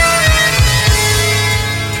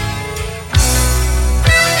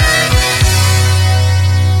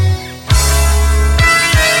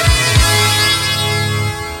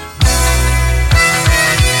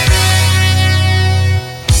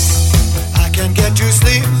 I can't get to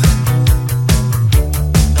sleep.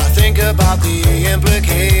 I think about the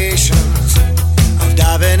implications of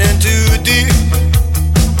diving in too deep.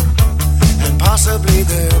 Possibly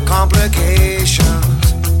the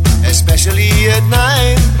complications, especially at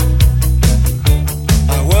night.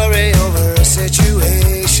 I worry over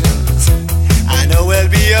situations. I know we'll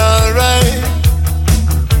be alright.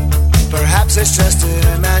 Perhaps it's just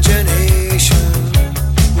imagination.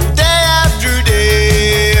 Day after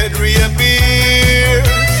day it reappears.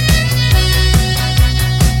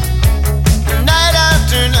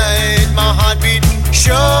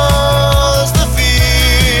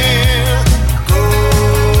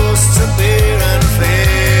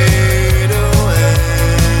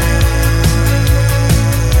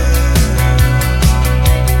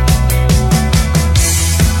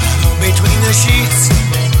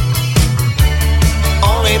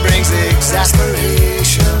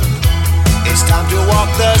 exasperation. It's time to walk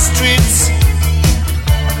the streets.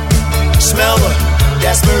 Smell the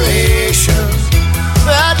desperation.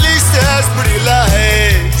 At least there's pretty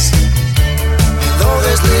lights. And though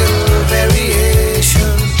there's little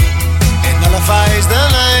variation, it nullifies the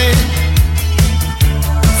night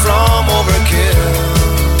from overkill.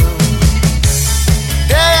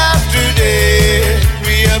 Day after day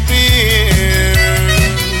reappear.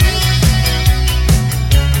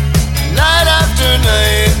 Night after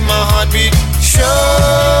night my heartbeat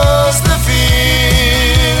shows the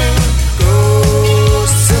fear.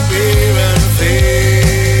 Ghosts appear and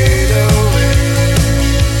fade away.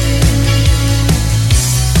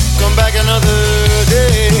 Come back another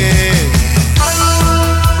day.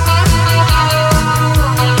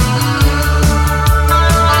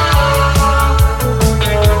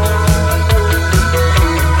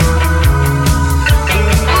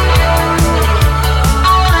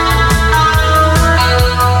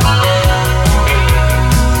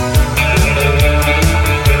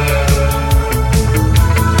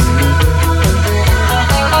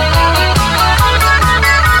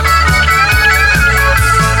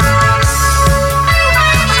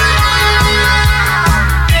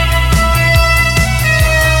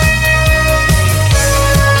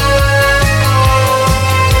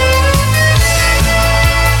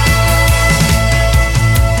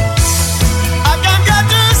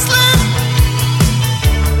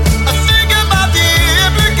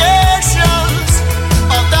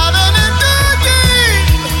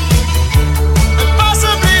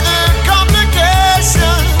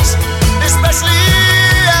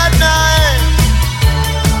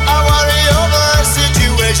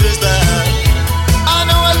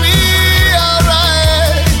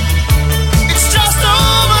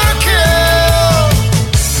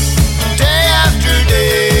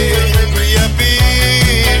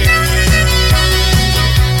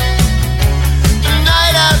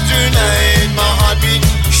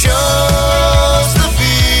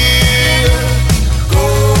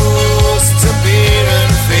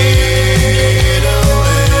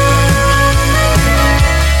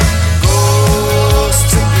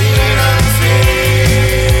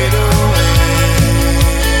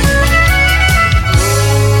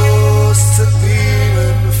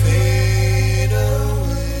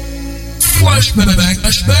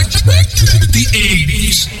 Back to the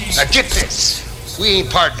 80s. Now get this. We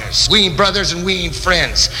ain't partners. We ain't brothers and we ain't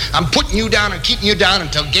friends. I'm putting you down and keeping you down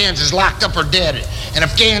until Gans is locked up or dead. And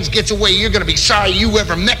if Gans gets away, you're gonna be sorry you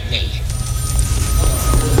ever met me.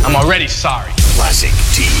 I'm already sorry. Classic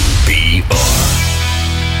TBR.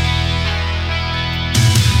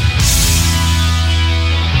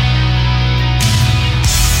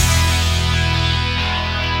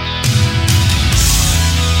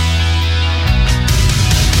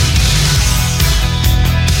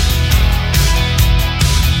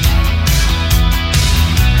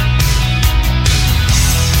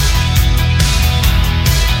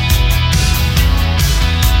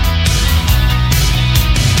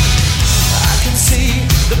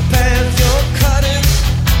 The path you're cutting.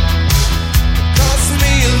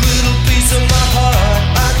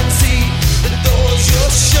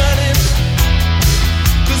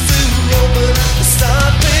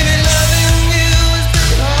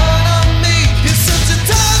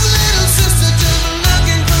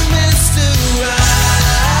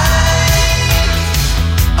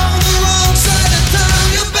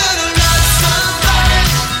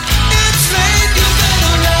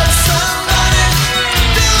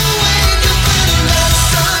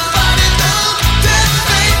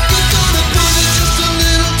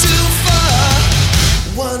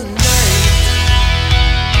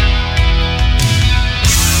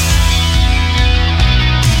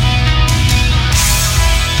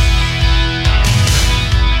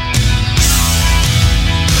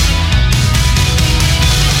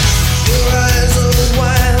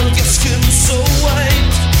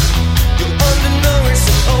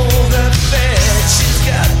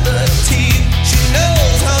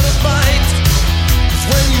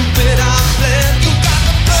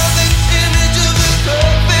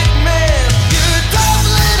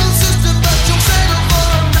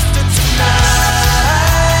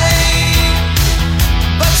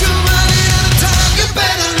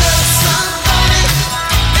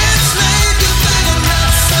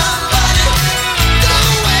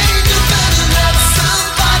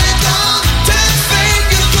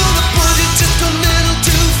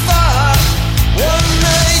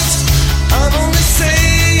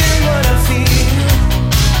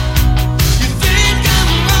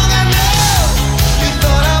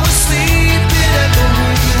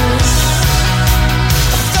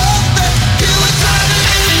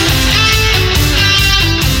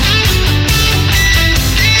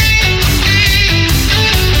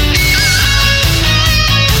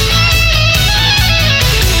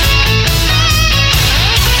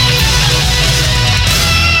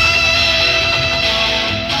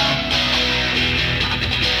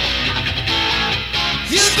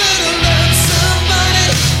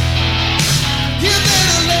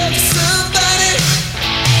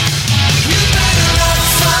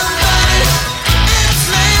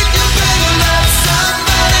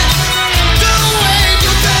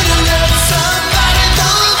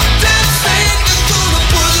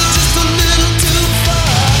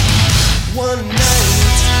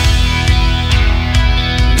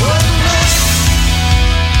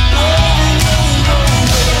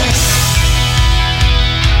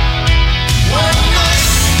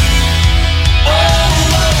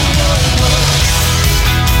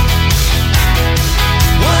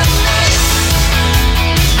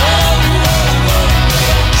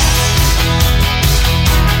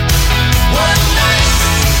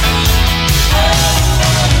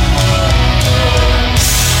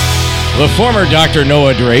 The former Dr.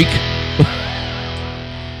 Noah Drake.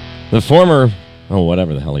 The former,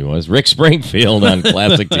 whatever the hell he was, Rick Springfield on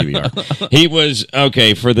Classic TBR. He was,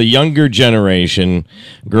 okay, for the younger generation,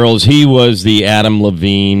 girls, he was the Adam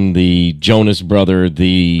Levine, the Jonas Brother,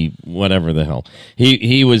 the whatever the hell.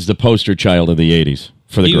 He was the poster child of the 80s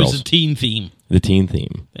for the girls. He was a teen theme. The teen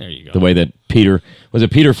theme. There you go. The way that Peter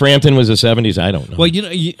Frampton was the 70s? I don't know. Well,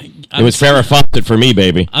 it was Farrah Fawcett for me,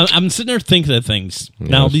 baby. I'm sitting there thinking of things. Yes.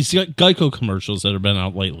 Now, these Geico commercials that have been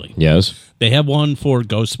out lately. Yes. They have one for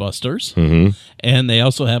Ghostbusters. Mm-hmm. And they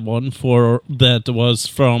also have one that was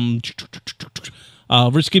from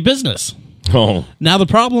Risky Business. Oh. Now, the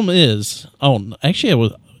problem is,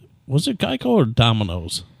 actually, was it Geico or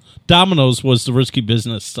Domino's? Domino's was the Risky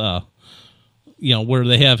Business where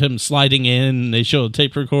they have him sliding in, and they show a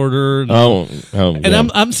tape recorder. And yeah.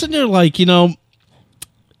 I'm sitting there like,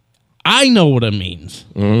 I know what it means.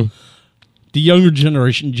 Mm-hmm. The younger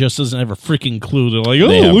generation just doesn't have a freaking clue. They're like,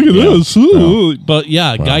 look at this. No. But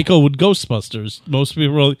Geico with Ghostbusters. Most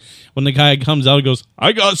people are like, when the guy comes out and goes,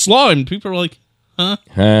 I got slimed, people are like, huh?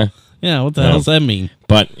 Yeah, what the hell does that mean?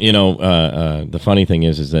 But, the funny thing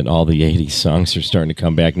is that all the 80s songs are starting to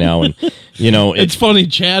come back now. And, it's funny.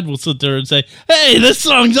 Chad will sit there and say, hey, this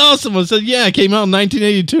song's awesome. I said, yeah, it came out in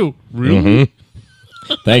 1982. Really? Mm-hmm.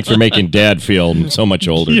 Thanks for making Dad feel so much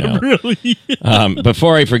older now. Really?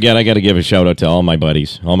 Before I forget, I got to give a shout out to all my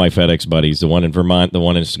buddies, all my FedEx buddies, the one in Vermont, the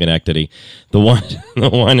one in Schenectady, the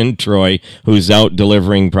one in Troy, who's out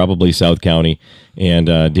delivering probably South County and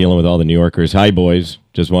dealing with all the New Yorkers. Hi, boys.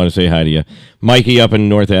 Just want to say hi to you. Mikey up in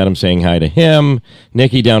North Adams saying hi to him.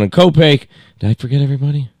 Nikki down in Copake. Did I forget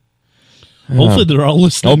everybody? Hopefully they're all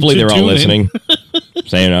listening. Hopefully they're all listening.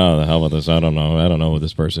 Saying, the hell with this. I don't know who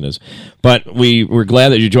this person is. But we're glad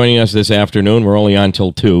that you're joining us this afternoon. We're only on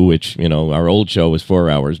till 2, which, our old show was 4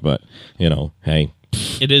 hours. But, hey.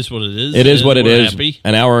 It is what it is. It is what it is. Happy.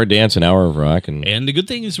 An hour of dance, an hour of rock. And the good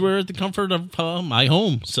thing is we're at the comfort of my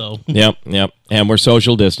home. So. Yep. And we're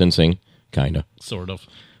social distancing. Kind of. Sort of.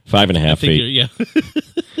 5.5 feet. Yeah.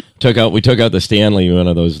 We took out the Stanley, one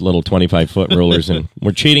of those little 25-foot rulers, and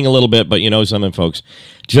we're cheating a little bit, but something, folks,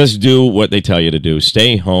 just do what they tell you to do.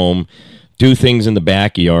 Stay home. Do things in the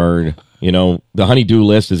backyard. The honey-do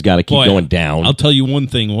list has got to keep going down. I'll tell you one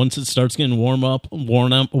thing. Once it starts getting warm out, if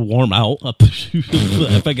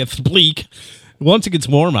I get bleak, once it gets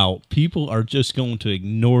warm out, people are just going to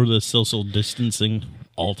ignore the social distancing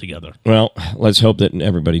altogether. Well, let's hope that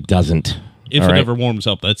everybody doesn't. If it ever warms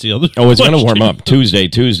up, that's the other it's going to warm up. Tuesday,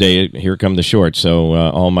 here come the shorts. So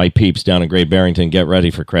all my peeps down in Great Barrington, get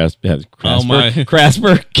ready for Casper the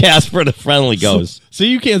Friendly Ghost. So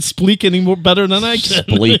you can't spleak any more better than I can.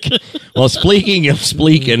 Spleak. Well, speaking of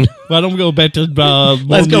spleaking. Why don't we go back to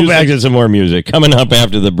Let's go back to some more music. Coming up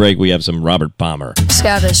after the break, we have some Robert Palmer.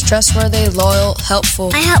 Scout is trustworthy, loyal,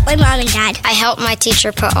 helpful. I help my mom and dad. I help my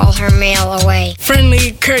teacher put all her mail away.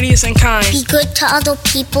 Friendly, courteous, and kind. Be good to other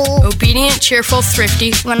people. Obedient, cheerful,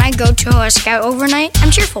 thrifty. When I go to a scout overnight, I'm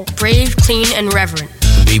cheerful. Brave, clean, and reverent.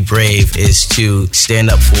 To be brave is to stand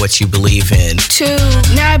up for what you believe in. To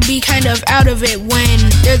not be kind of out of it when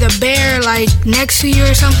there's a bear like next to you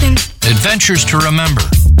or something. Adventures to remember.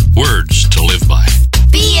 Words to live by.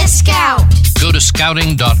 Be a scout. Go to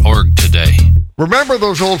scouting.org today. Remember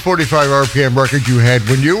those old 45 RPM records you had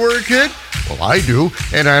when you were a kid? Well, I do.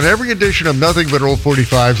 And on every edition of Nothing But Old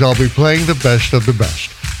 45s, I'll be playing the best of the best.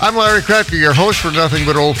 I'm Larry Kratky, your host for Nothing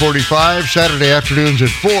But Old 45, Saturday afternoons at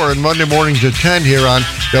 4 and Monday mornings at 10 here on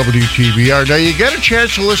WTBR. Now, you get a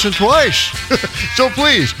chance to listen twice. So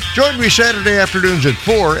please, join me Saturday afternoons at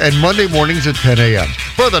 4 and Monday mornings at 10 a.m.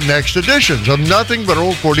 for the next editions of Nothing But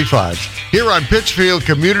Old 45s here on Pittsfield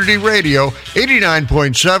Community Radio,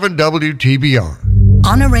 89.7 WTBR.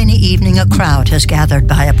 On a rainy evening, a crowd has gathered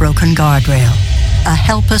by a broken guardrail. A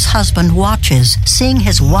helpless husband watches, seeing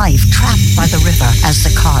his wife trapped by the river as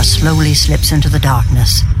the car slowly slips into the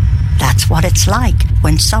darkness. That's what it's like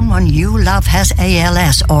when someone you love has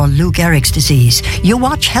ALS or Lou Gehrig's disease. You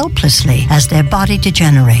watch helplessly as their body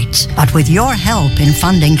degenerates. But with your help in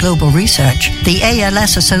funding global research, the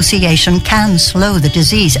ALS Association can slow the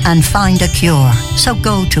disease and find a cure. So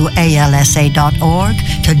go to alsa.org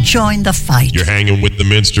to join the fight. You're hanging with the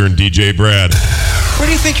Minster and DJ Brad. Where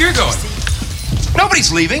do you think you're going?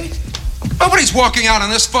 Nobody's leaving. Nobody's walking out on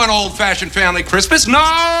this fun, old-fashioned family Christmas.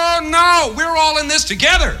 No, we're all in this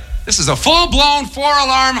together. This is a full-blown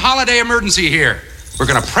 4-alarm holiday emergency here. We're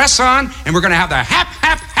going to press on, and we're going to have the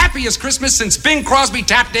happiest Christmas since Bing Crosby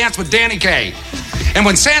tap danced with Danny Kaye. And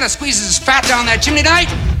when Santa squeezes his fat down that chimney tonight,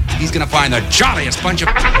 he's going to find the jolliest bunch of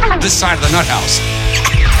this side of the nut house.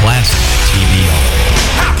 Classic TBR.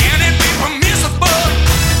 How can it be permissible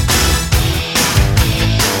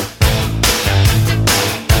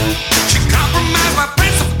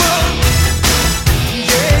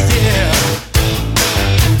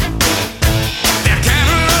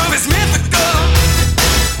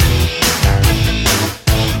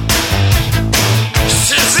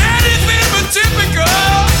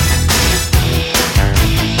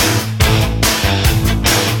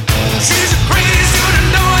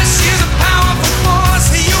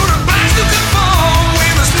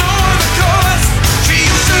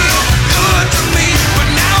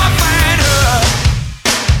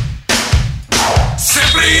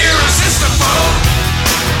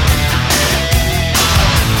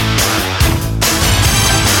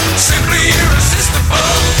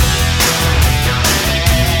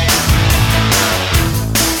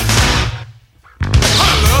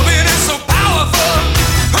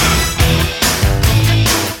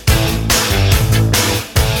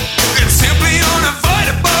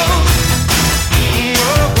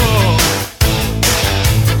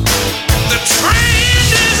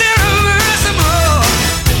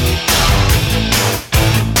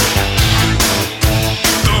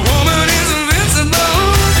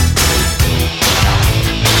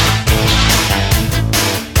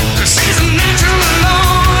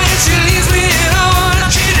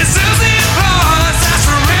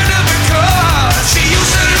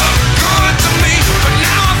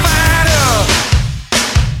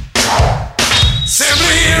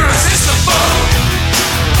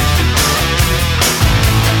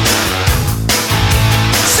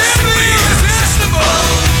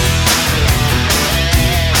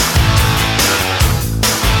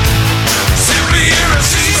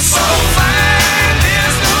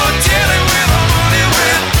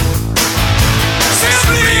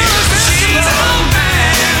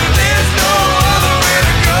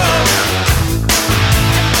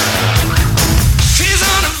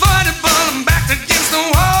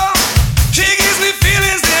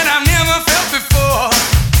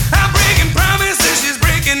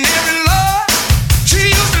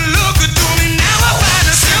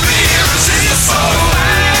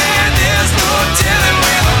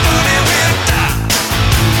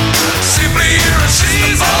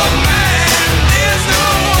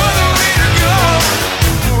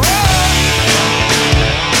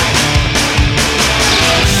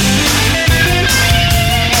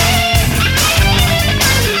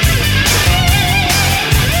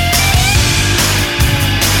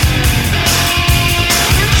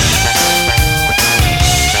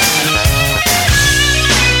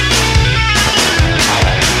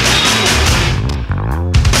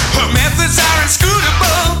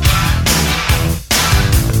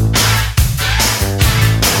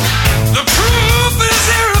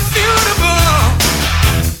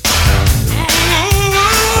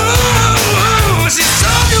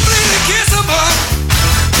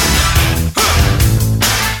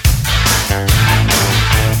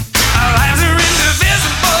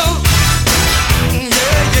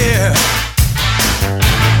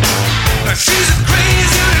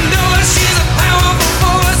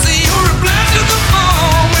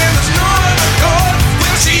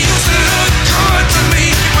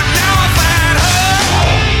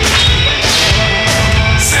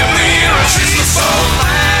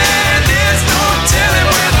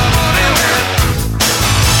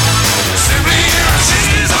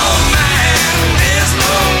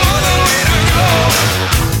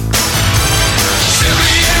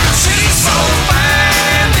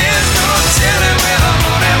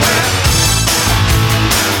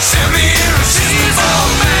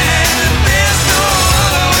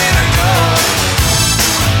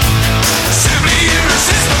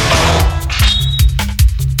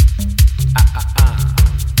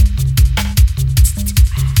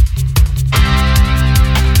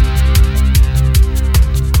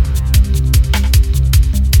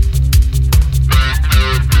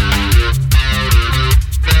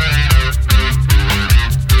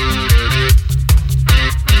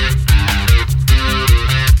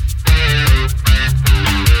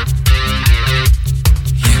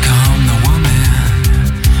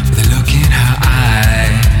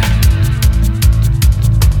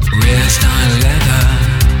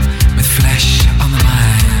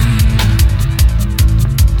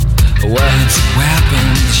Words,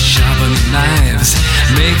 weapons, sharpen knives,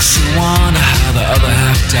 makes you wonder how the other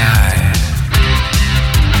half died.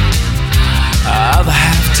 Other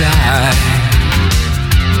half died.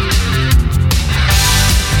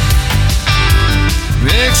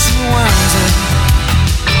 Makes you wonder.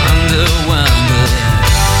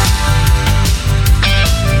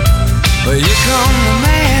 Well, here come the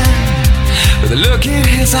man with a look in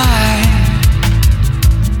his eye.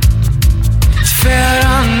 It's fed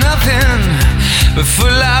on nothing but full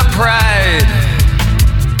of pride.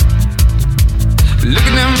 Look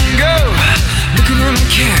at him go, look at him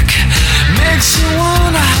kick. Makes you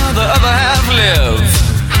wonder how the other half live.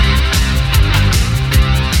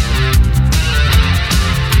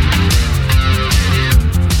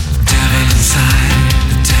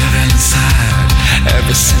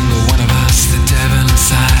 Every single one of us, the devil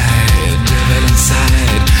inside, devil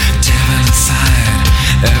inside, devil inside.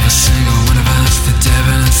 Every single one of us, the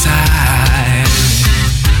devil inside.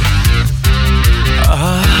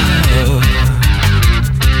 Oh.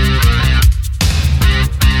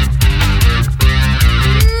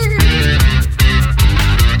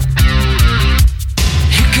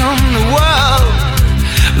 Here come the world,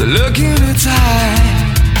 the look in its eye.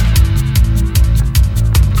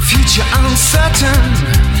 Future uncertain,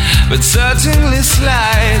 but certainly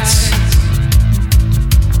slight.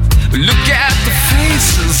 Look at the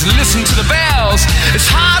faces, listen to the bells. It's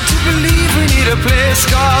hard to believe we need a place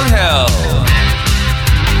called hell.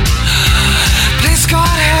 Place called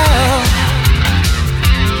hell.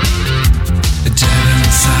 The devil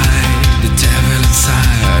inside, the devil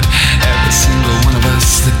inside. Every single one of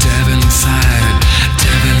us, the devil inside.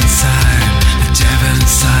 Devil inside, the devil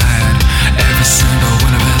inside. Every single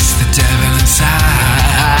one of us, the devil inside.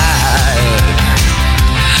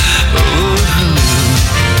 Ooh.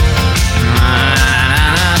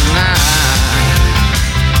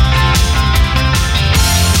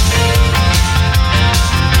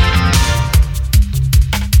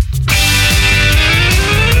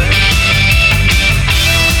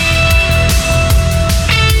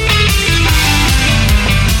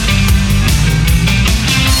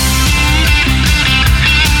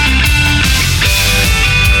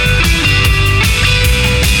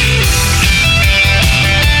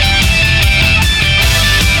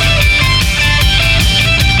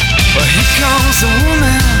 A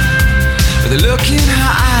woman with a look in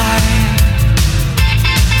her eye.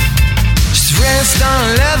 She's raised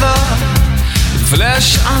on leather, with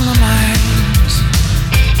flesh on her mind.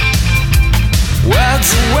 Words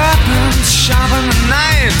and weapons, sharpen the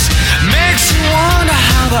knives, makes you wonder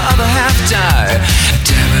how the other half died. The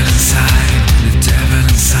devil inside, the devil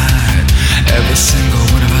inside. Every single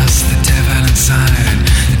one of us, the devil inside.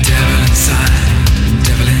 The devil inside, the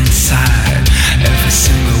devil inside. Every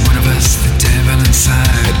single one of us, the devil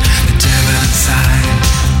inside. The devil inside,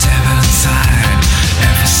 devil inside.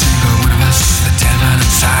 Every single one of us, the devil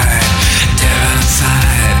inside. Devil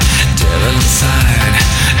inside, devil inside.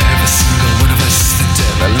 Every single one of us, the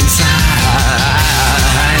devil inside.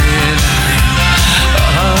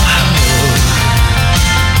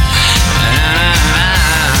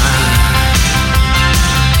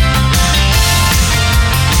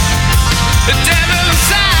 The devil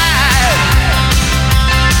inside.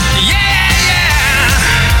 Yeah, yeah.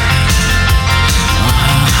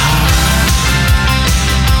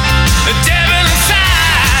 The devil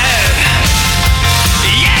inside.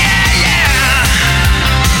 Yeah, yeah.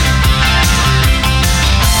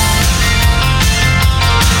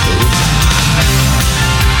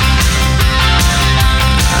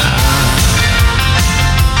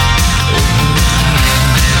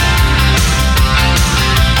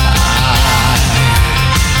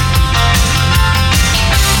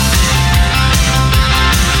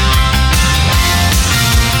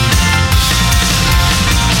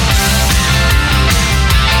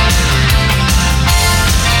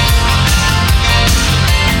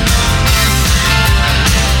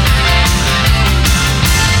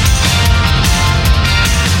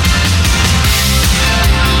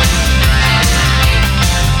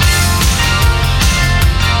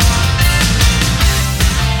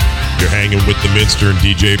 Hanging with the Minster and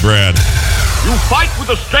DJ Brad. You fight with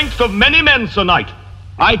the strength of many men, Sir Knight.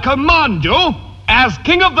 I command you, as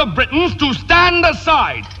King of the Britons, to stand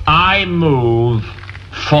aside. I move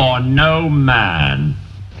for no man.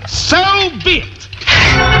 So be it.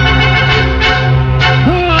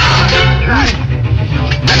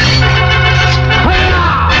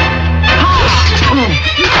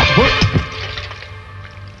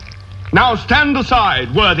 Now stand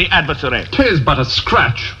aside, worthy adversary. 'Tis but a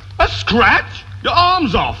scratch. A scratch? Your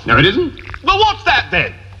arm's off. No, it isn't. Well, what's that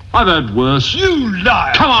then? I've heard worse. You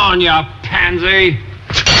liar! Come on, you pansy!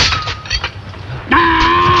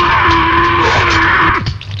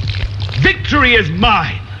 Victory is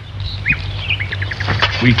mine!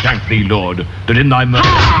 We thank thee, Lord, that in thy mercy...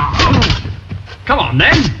 Come on,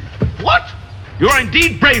 then. What? You are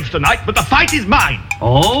indeed brave tonight, but the fight is mine.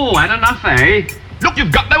 Oh, had enough, eh? Look,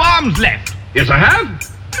 you've got no arms left. Yes, I have.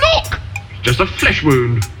 Look! Just a flesh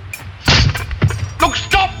wound. Look,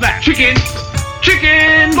 stop that! Chicken!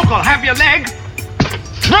 Chicken! Look, I'll have your leg.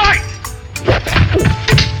 Right!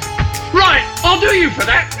 Right, I'll do you for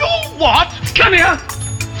that. You what? Come here.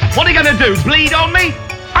 What are you going to do, bleed on me?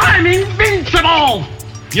 I'm invincible!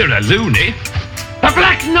 You're a loony. The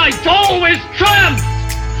Black Knight always triumphs!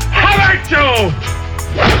 How about you?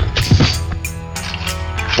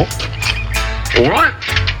 All right,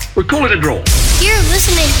 we'll call it a draw. You're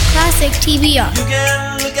listening to Classic TBR. You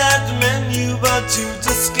can look at the menu, but you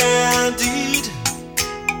just can't eat.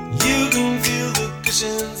 You can feel the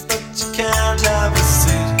cushions, but you can't have a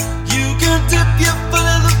seat. You can dip your foot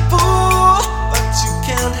in the pool, but you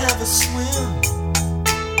can't have a swim.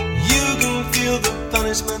 You can feel the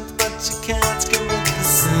punishment, but you can't commit the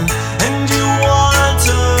sin. And you want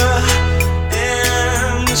her,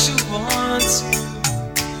 and she wants you.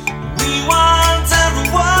 We want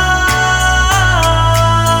everyone.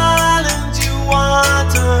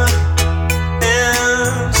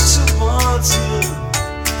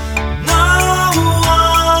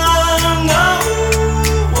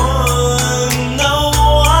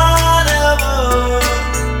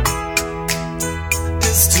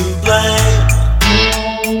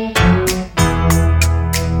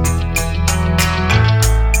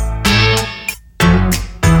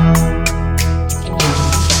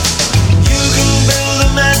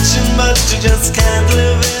 Just can't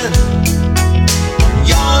live in.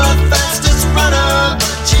 You're the fastest runner,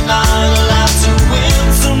 but you're not allowed to win.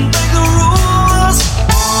 Some bigger rules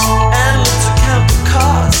and lots of capital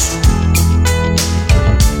cost.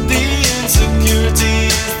 The insecurity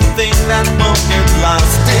is the thing that won't get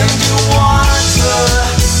lost. And you want her,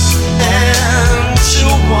 and she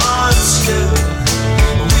wants you.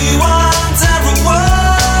 We want everyone,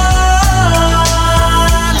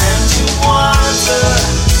 and you want her.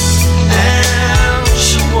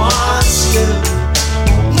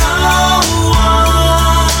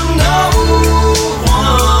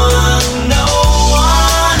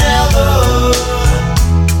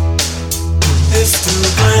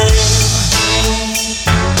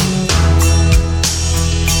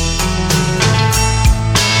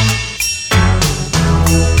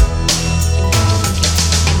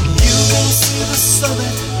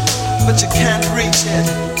 But you can't reach it.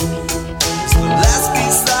 It's the last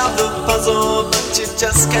piece of the puzzle, but you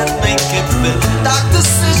just can't make it fit. Doctor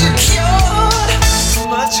says you're cured,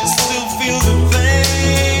 but you still feel the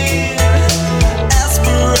pain.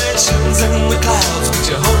 Aspirations in the clouds, but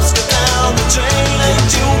your hopes go down the drain.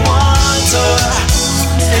 And you want her,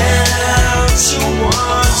 and she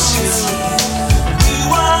wants you. We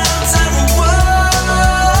want everyone,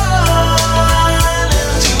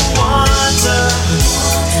 and you want her.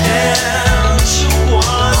 And she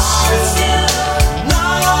wants you. No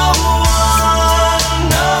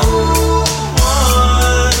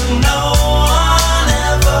one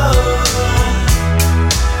ever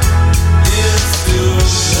is to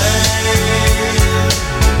blame.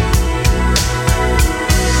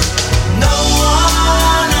 No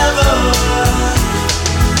one ever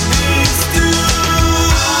is to blame.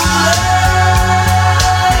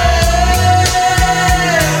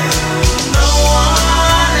 No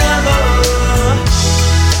one ever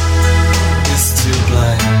is to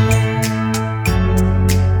blame.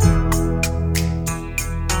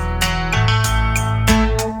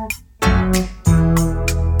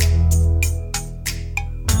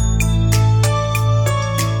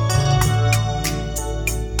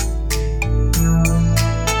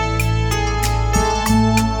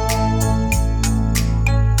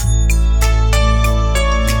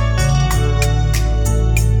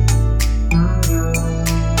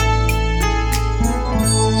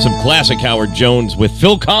 Some classic Howard Jones with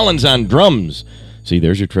Phil Collins on drums. See,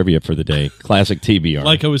 there's your trivia for the day. Classic TBR.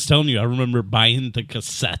 Like I was telling you, I remember buying the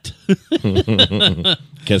cassette.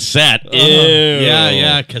 Cassette. Ew.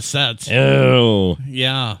 Yeah, cassettes. Ew.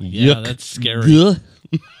 Yeah, Yuck. that's scary.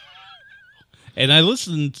 And I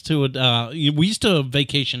listened to it. We used to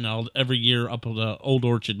vacation out every year up at Old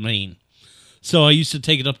Orchard, Maine. So I used to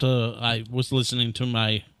take it up to, I was listening to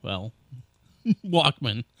my,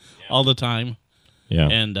 Walkman all the time. Yeah.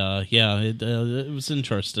 And, it was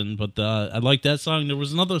interesting. But I like that song. There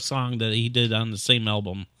was another song that he did on the same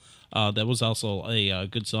album that was also a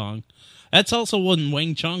good song. That's also when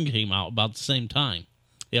Wang Chung came out about the same time.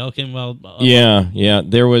 They all came out. Yeah.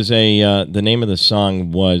 There was the name of the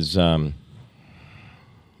song was, oh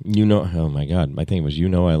my God, I think it was You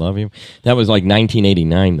Know I Love You. That was like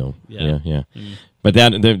 1989, though. Yeah. Mm. But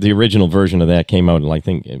the original version of that came out in, I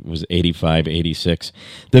think it was 85, 86.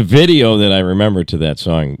 The video that I remember to that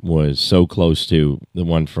song was so close to the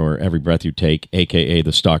one for Every Breath You Take, a.k.a.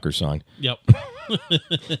 the Stalker song. Yep.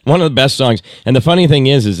 One of the best songs. And the funny thing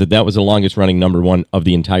is that was the longest running number one of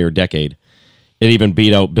the entire decade. It even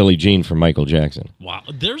beat out Billie Jean from Michael Jackson. Wow.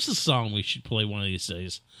 There's a song we should play one of these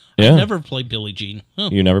days. Yeah. I never played Billie Jean. Huh.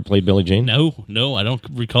 You never played Billie Jean? No, I don't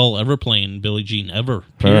recall ever playing Billie Jean ever,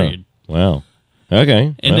 period. Wow.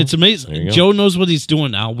 Okay. And it's amazing. Joe knows what he's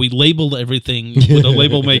doing now. We labeled everything with a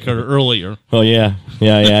label maker earlier. Oh, yeah.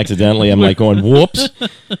 Accidentally. I'm like going, whoops.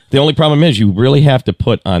 The only problem is you really have to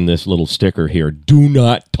put on this little sticker here, do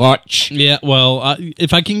not touch. Yeah, well,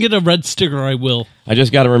 if I can get a red sticker, I will. I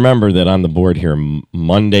just got to remember that on the board here,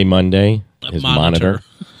 Monday is monitor.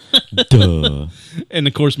 Duh. And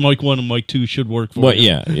of course, Mic 1 and Mic 2 should work for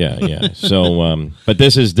you. Yeah. So, but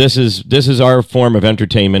this is our form of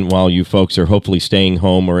entertainment while you folks are hopefully staying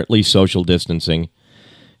home or at least social distancing.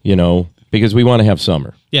 Because we want to have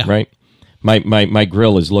summer. Yeah. Right. My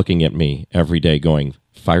grill is looking at me every day, going,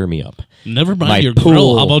 "Fire me up." Never mind your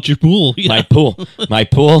grill. How about your pool? Yeah. My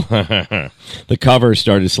pool. The cover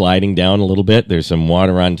started sliding down a little bit. There's some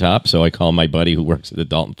water on top, so I call my buddy who works at the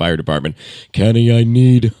Dalton Fire Department. Kenny, I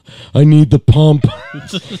need the pump,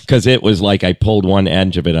 because it was like I pulled one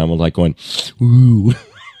edge of it. I was like going, ooh.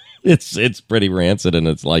 It's pretty rancid, and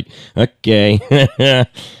it's like, okay,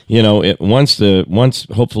 once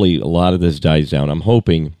hopefully a lot of this dies down. I'm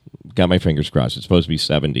hoping. Got my fingers crossed. It's supposed to be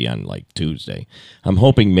 70 on like Tuesday. I'm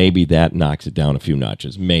hoping maybe that knocks it down a few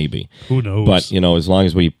notches. Maybe. Who knows? But, as long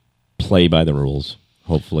as we play by the rules,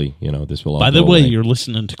 hopefully, this will all By the way, away. you're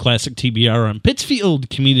listening to Classic TBR on Pittsfield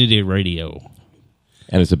Community Radio.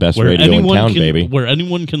 And it's the best radio in town, baby. Where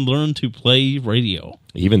anyone can learn to play radio.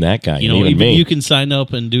 Even that guy, even me. You can sign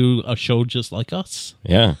up and do a show just like us.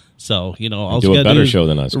 Yeah. So, all do a better show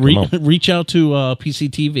than us. Reach out to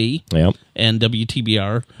PCTV yep. and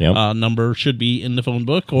WTBR. Yep. Number should be in the phone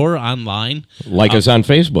book or online. Like us on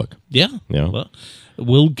Facebook. Yeah. Well,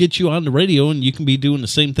 we'll get you on the radio, and you can be doing the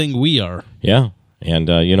same thing we are. Yeah. And,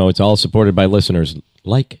 it's all supported by listeners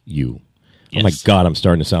like you. Yes. Oh, my God, I'm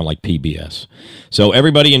starting to sound like PBS. So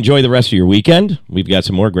everybody enjoy the rest of your weekend. We've got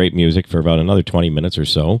some more great music for about another 20 minutes or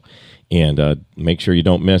so. And make sure you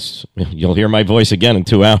don't miss. You'll hear my voice again in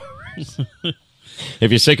 2 hours.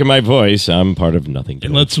 If you're sick of my voice, I'm part of Nothing But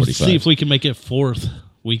And let's see if we can make it 4th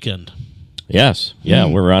weekend. Yes. Yeah,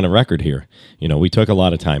 we're on a record here. We took a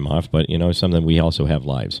lot of time off, but, something we also have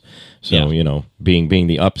lives. So, being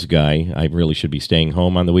the ups guy, I really should be staying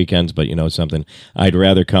home on the weekends, but, something, I'd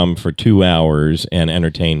rather come for 2 hours and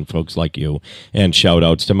entertain folks like you, and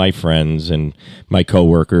shout-outs to my friends and my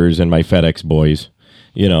coworkers and my FedEx boys,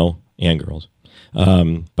 and girls.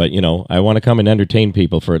 But, I want to come and entertain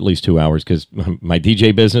people for at least 2 hours, because my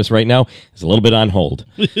DJ business right now is a little bit on hold.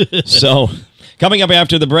 So... Coming up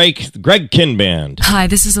after the break, Greg Kihn Band. Hi,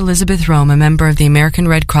 this is Elizabeth Rome, a member of the American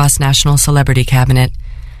Red Cross National Celebrity Cabinet.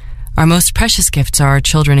 Our most precious gifts are our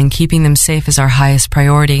children, and keeping them safe is our highest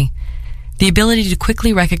priority. The ability to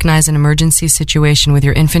quickly recognize an emergency situation with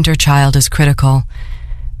your infant or child is critical.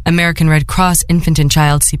 American Red Cross Infant and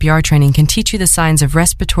Child CPR training can teach you the signs of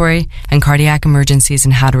respiratory and cardiac emergencies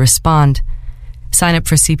and how to respond. Sign up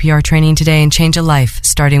for CPR training today and change a life,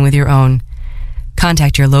 starting with your own.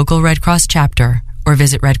 Contact your local Red Cross chapter or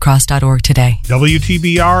visit redcross.org today.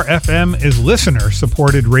 WTBR-FM is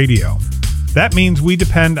listener-supported radio. That means we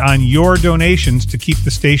depend on your donations to keep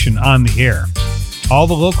the station on the air. All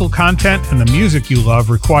the local content and the music you love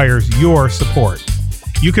requires your support.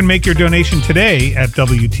 You can make your donation today at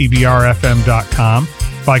WTBRFM.com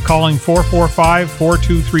by calling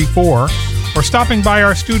 445-4234 or stopping by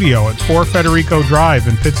our studio at 4 Federico Drive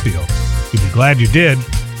in Pittsfield. You'll be glad you did.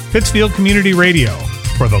 Pittsfield Community Radio,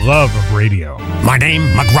 for the love of radio. My name,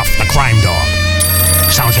 McGruff the Crime Dog.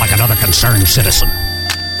 Sounds like another concerned citizen.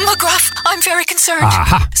 McGruff, I'm very concerned.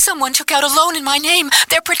 Aha. Someone took out a loan in my name.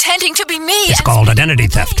 They're pretending to be me. It's called identity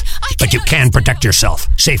theft. But you can protect yourself.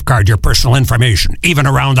 Safeguard your personal information, even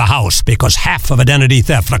around the house, because half of identity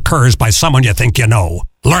theft occurs by someone you think you know.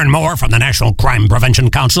 Learn more from the National Crime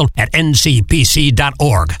Prevention Council at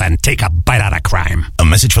ncpc.org and take a bite out of crime. A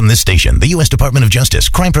message from this station, the U.S. Department of Justice,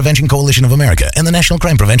 Crime Prevention Coalition of America, and the National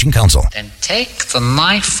Crime Prevention Council. Then take the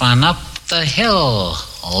knife on up the hill,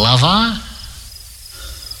 lover.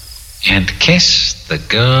 and kiss the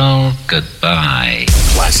girl goodbye.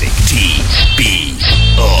 Classic TBR.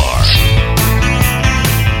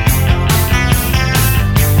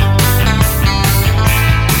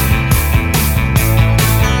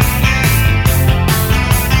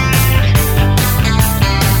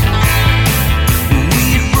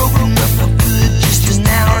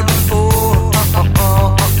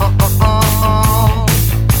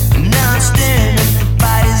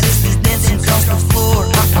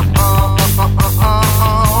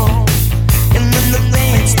 And then the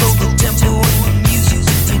band spoke the tempo and the music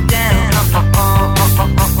took you down.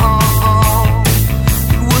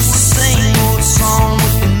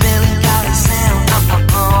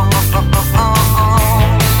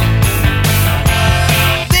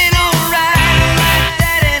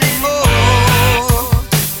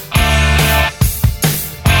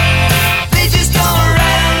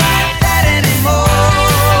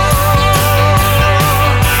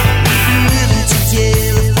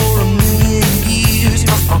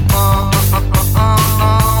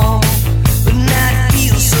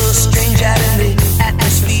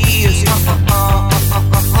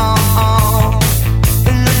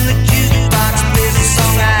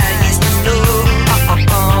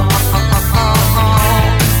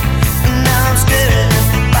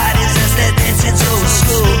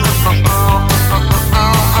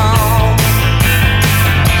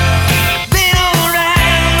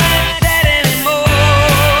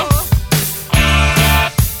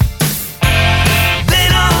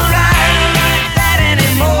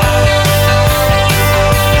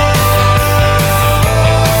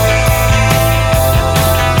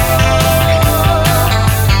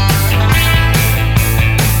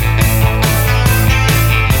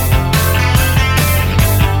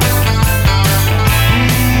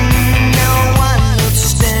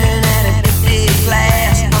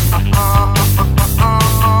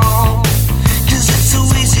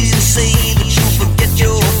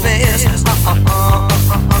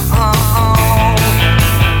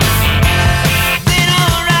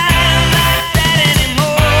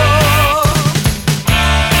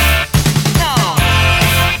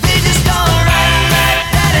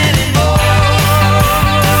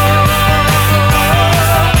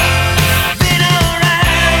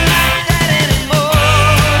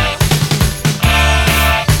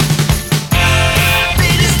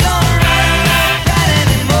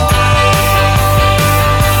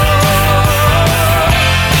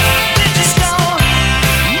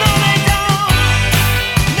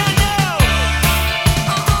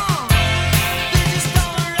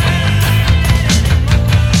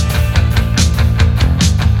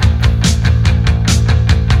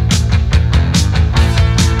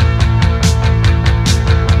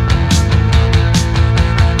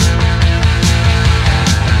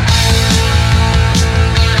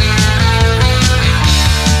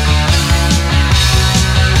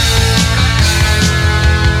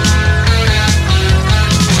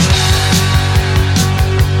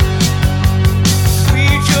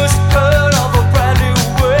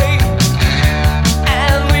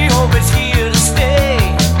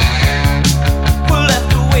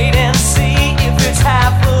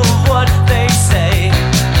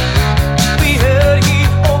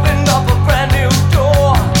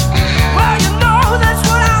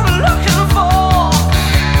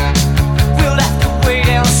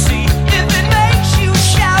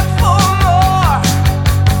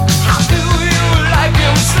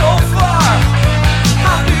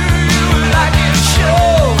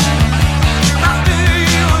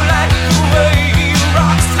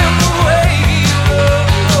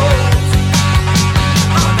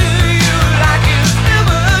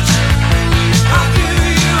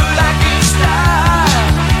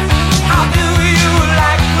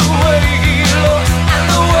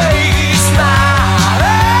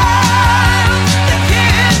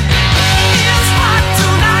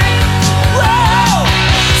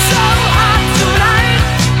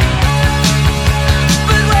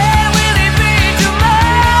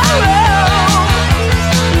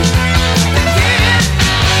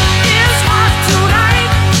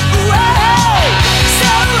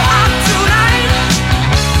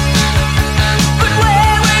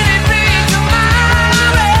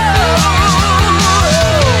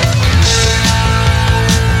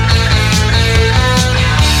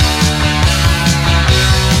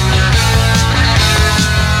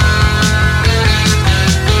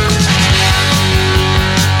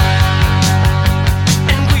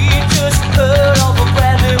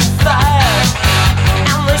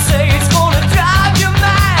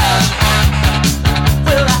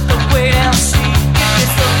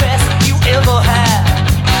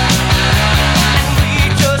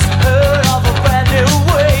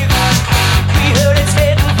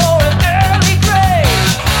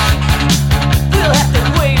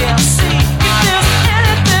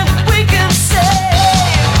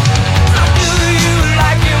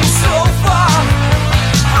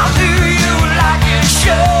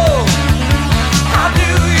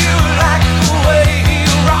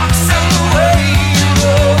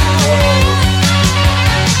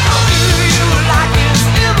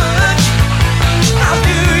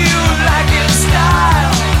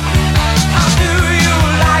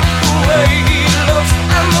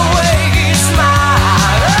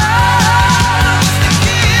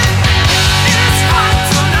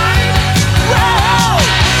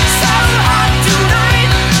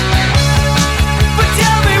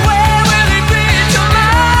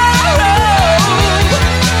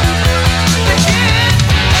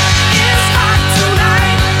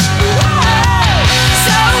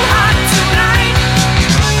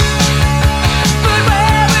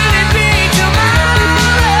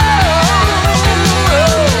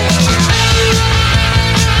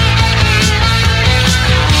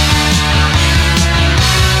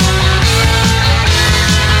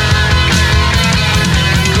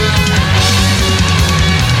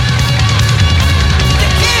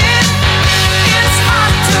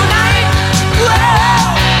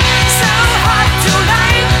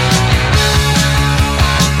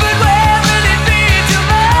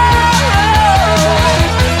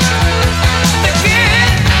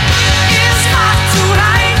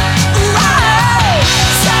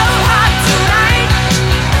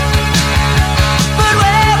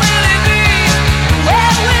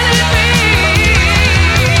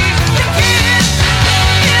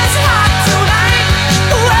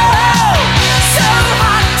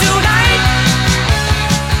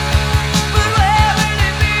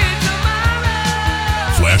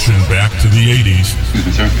 the 80s. Excuse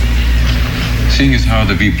me, sir. Seeing as how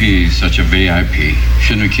the VP is such a VIP,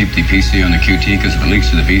 shouldn't we keep the PC on the QT? Because if it leaks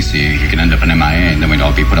to the VC, you can end up an MIA, and then we'd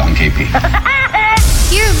all be put on KP.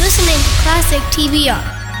 You're listening to Classic TBR.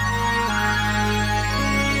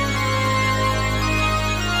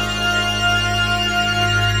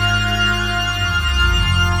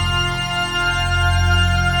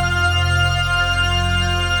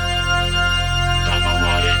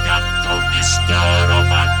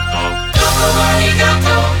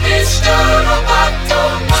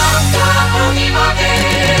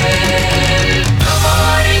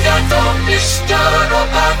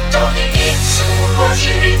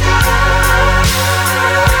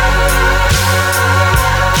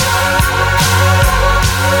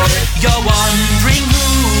 You're wondering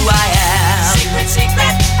who I am. Secret,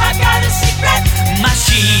 secret, I've got a secret.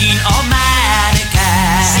 Machine or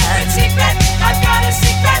mannequin. Secret, secret, I've got a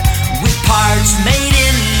secret. With parts made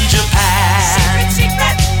in Japan. Secret,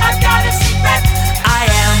 secret, I've got a secret. I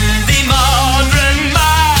am the modern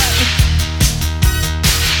man.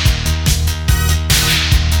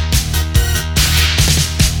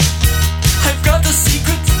 I've got a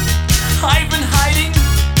secret I've been hiding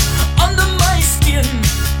under my skin.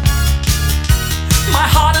 My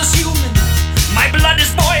heart is human, my blood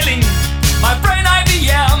is boiling, my brain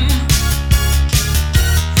IBM.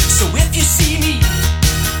 So if you see me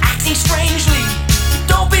acting strangely,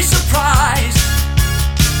 don't be surprised.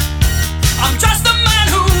 I'm just a man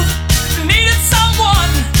who needed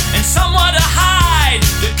someone and someone to hide,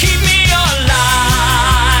 to keep me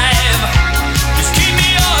alive. Just keep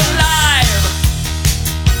me alive.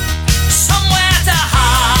 Somewhere to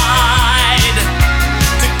hide,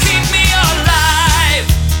 to keep me alive.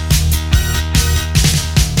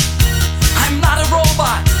 I'm not a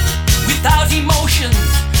robot without emotions.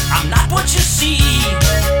 I'm not what you see.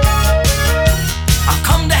 I've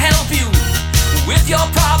come to help you with your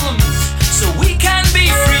problems so we can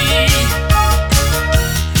be free.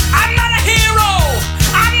 I'm not a hero,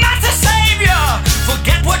 I'm not the savior.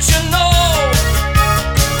 Forget what you know.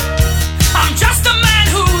 I'm just a man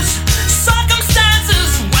whose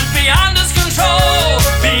circumstances went beyond his control,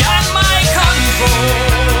 beyond my control.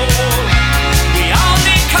 We all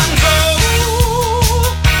need control.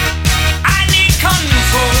 I need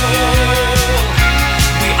control.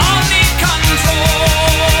 We all need control.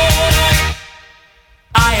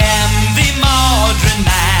 I am the modern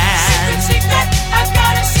man. Secret, secret, I've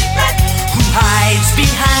got a secret. Who hides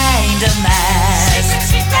behind a mask. Secret,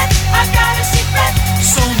 secret, I've got a secret.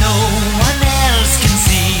 So no one else can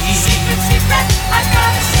see. Secret, secret, I've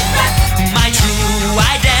got a secret. My true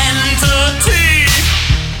identity.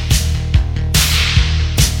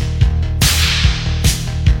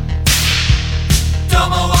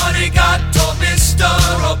 Domo arigato, Mr.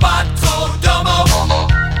 Roboto. Domo,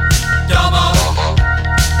 domo,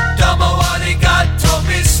 domo arigato,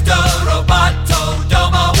 Mr. Roboto.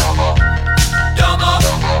 Domo, domo,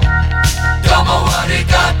 domo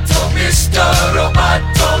arigato, Mr.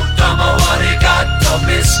 Roboto. Domo arigato,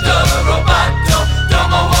 Mr. Roboto.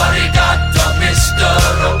 Domo arigato, Mr.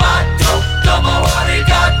 Roboto. Domo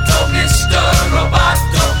arigato, Mr.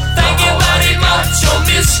 Roboto. Thank you very much, oh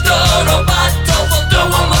Mr. Roboto, for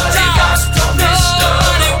doing my job.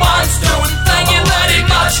 Nobody wants to, and thank you very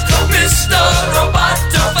much, Mr.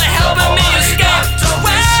 Roboto, for helping me escape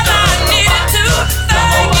when I needed to.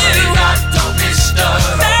 Thank you, Mr.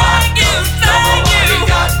 Thank you, thank you,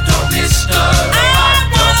 Mr.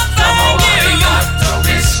 I wanna thank you,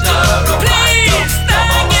 Mr. Please,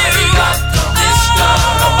 thank you, Mr.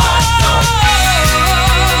 Roboto.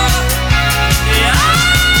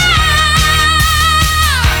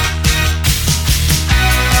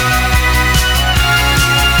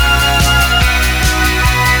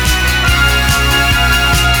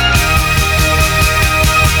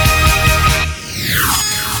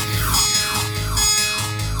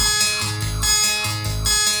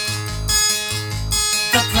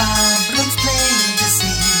 The problem's plain to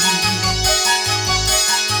see.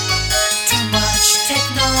 Too much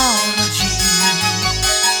technology.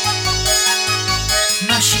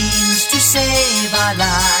 Machines to save our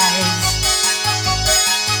lives.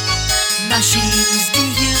 Machines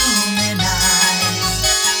dehumanize.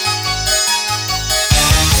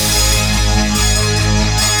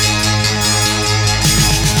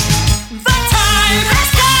 The time has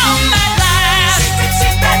come at last. Secret,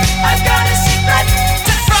 secret, I've got a secret.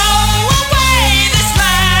 To throw away this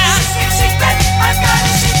mask. Secret, secret, I've got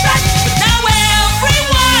a secret. But now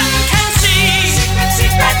everyone can see. Secret,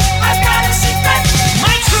 secret, I've got a secret.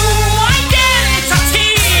 My true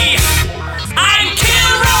identity. I'm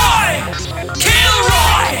Kilroy.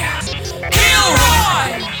 Kilroy.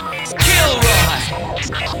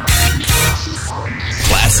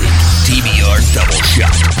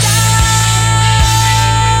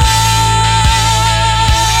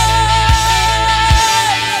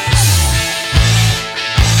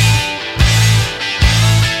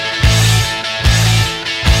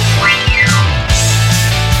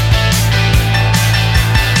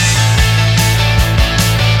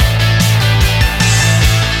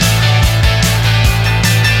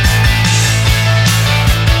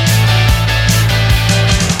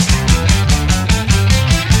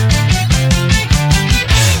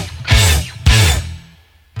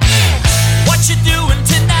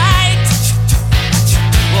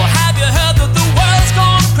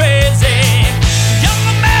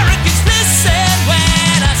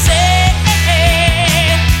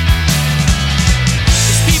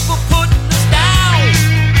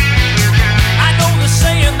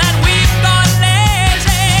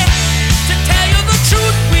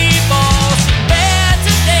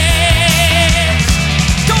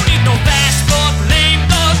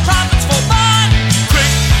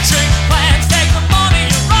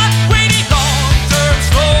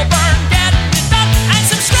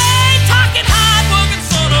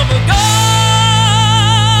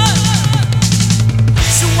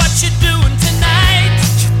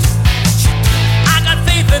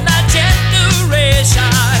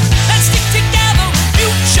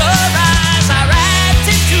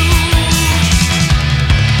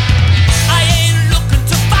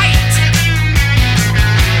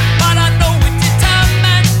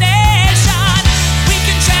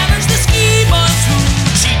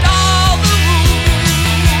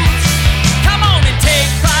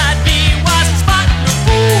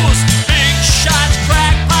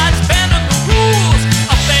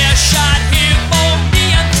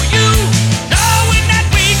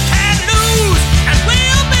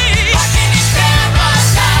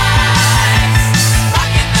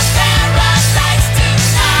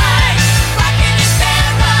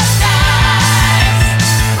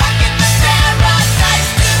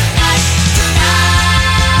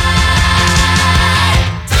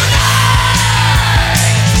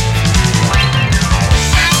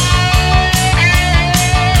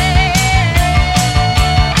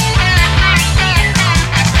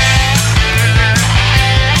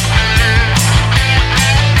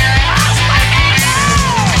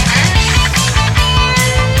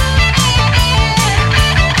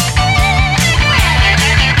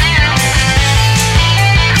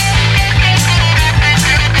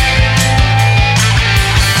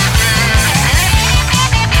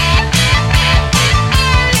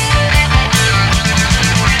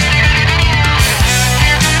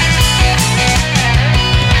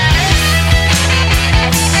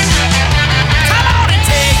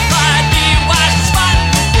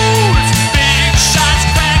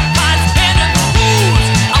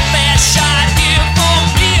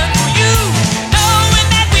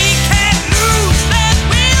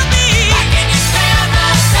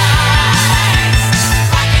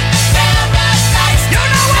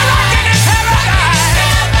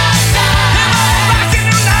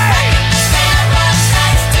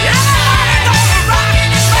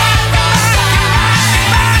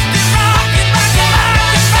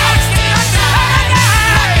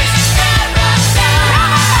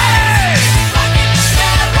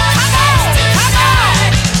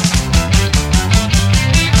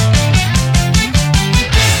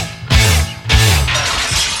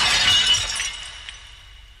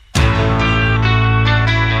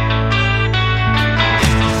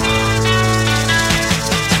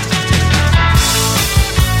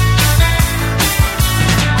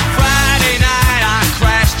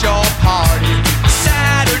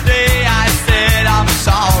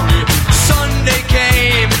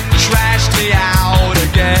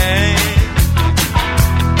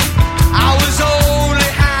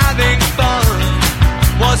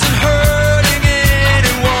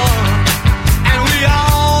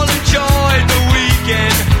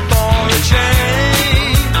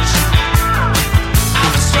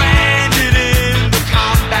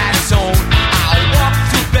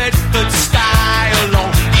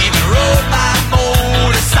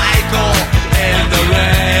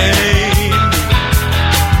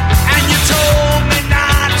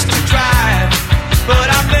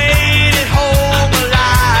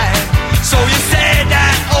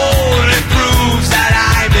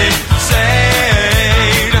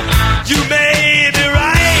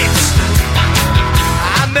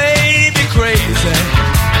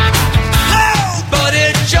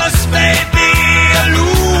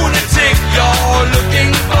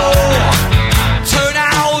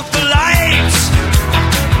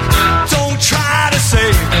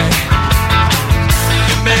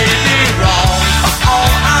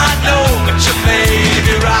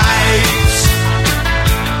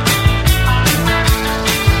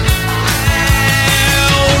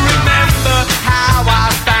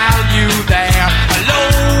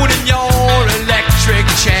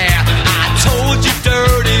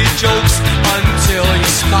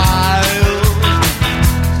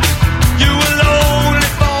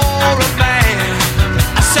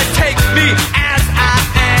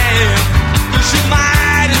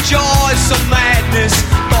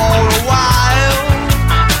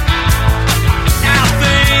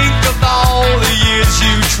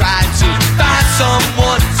 trying to find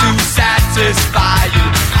someone to satisfy you.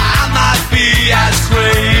 I might be as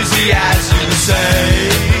crazy as you say.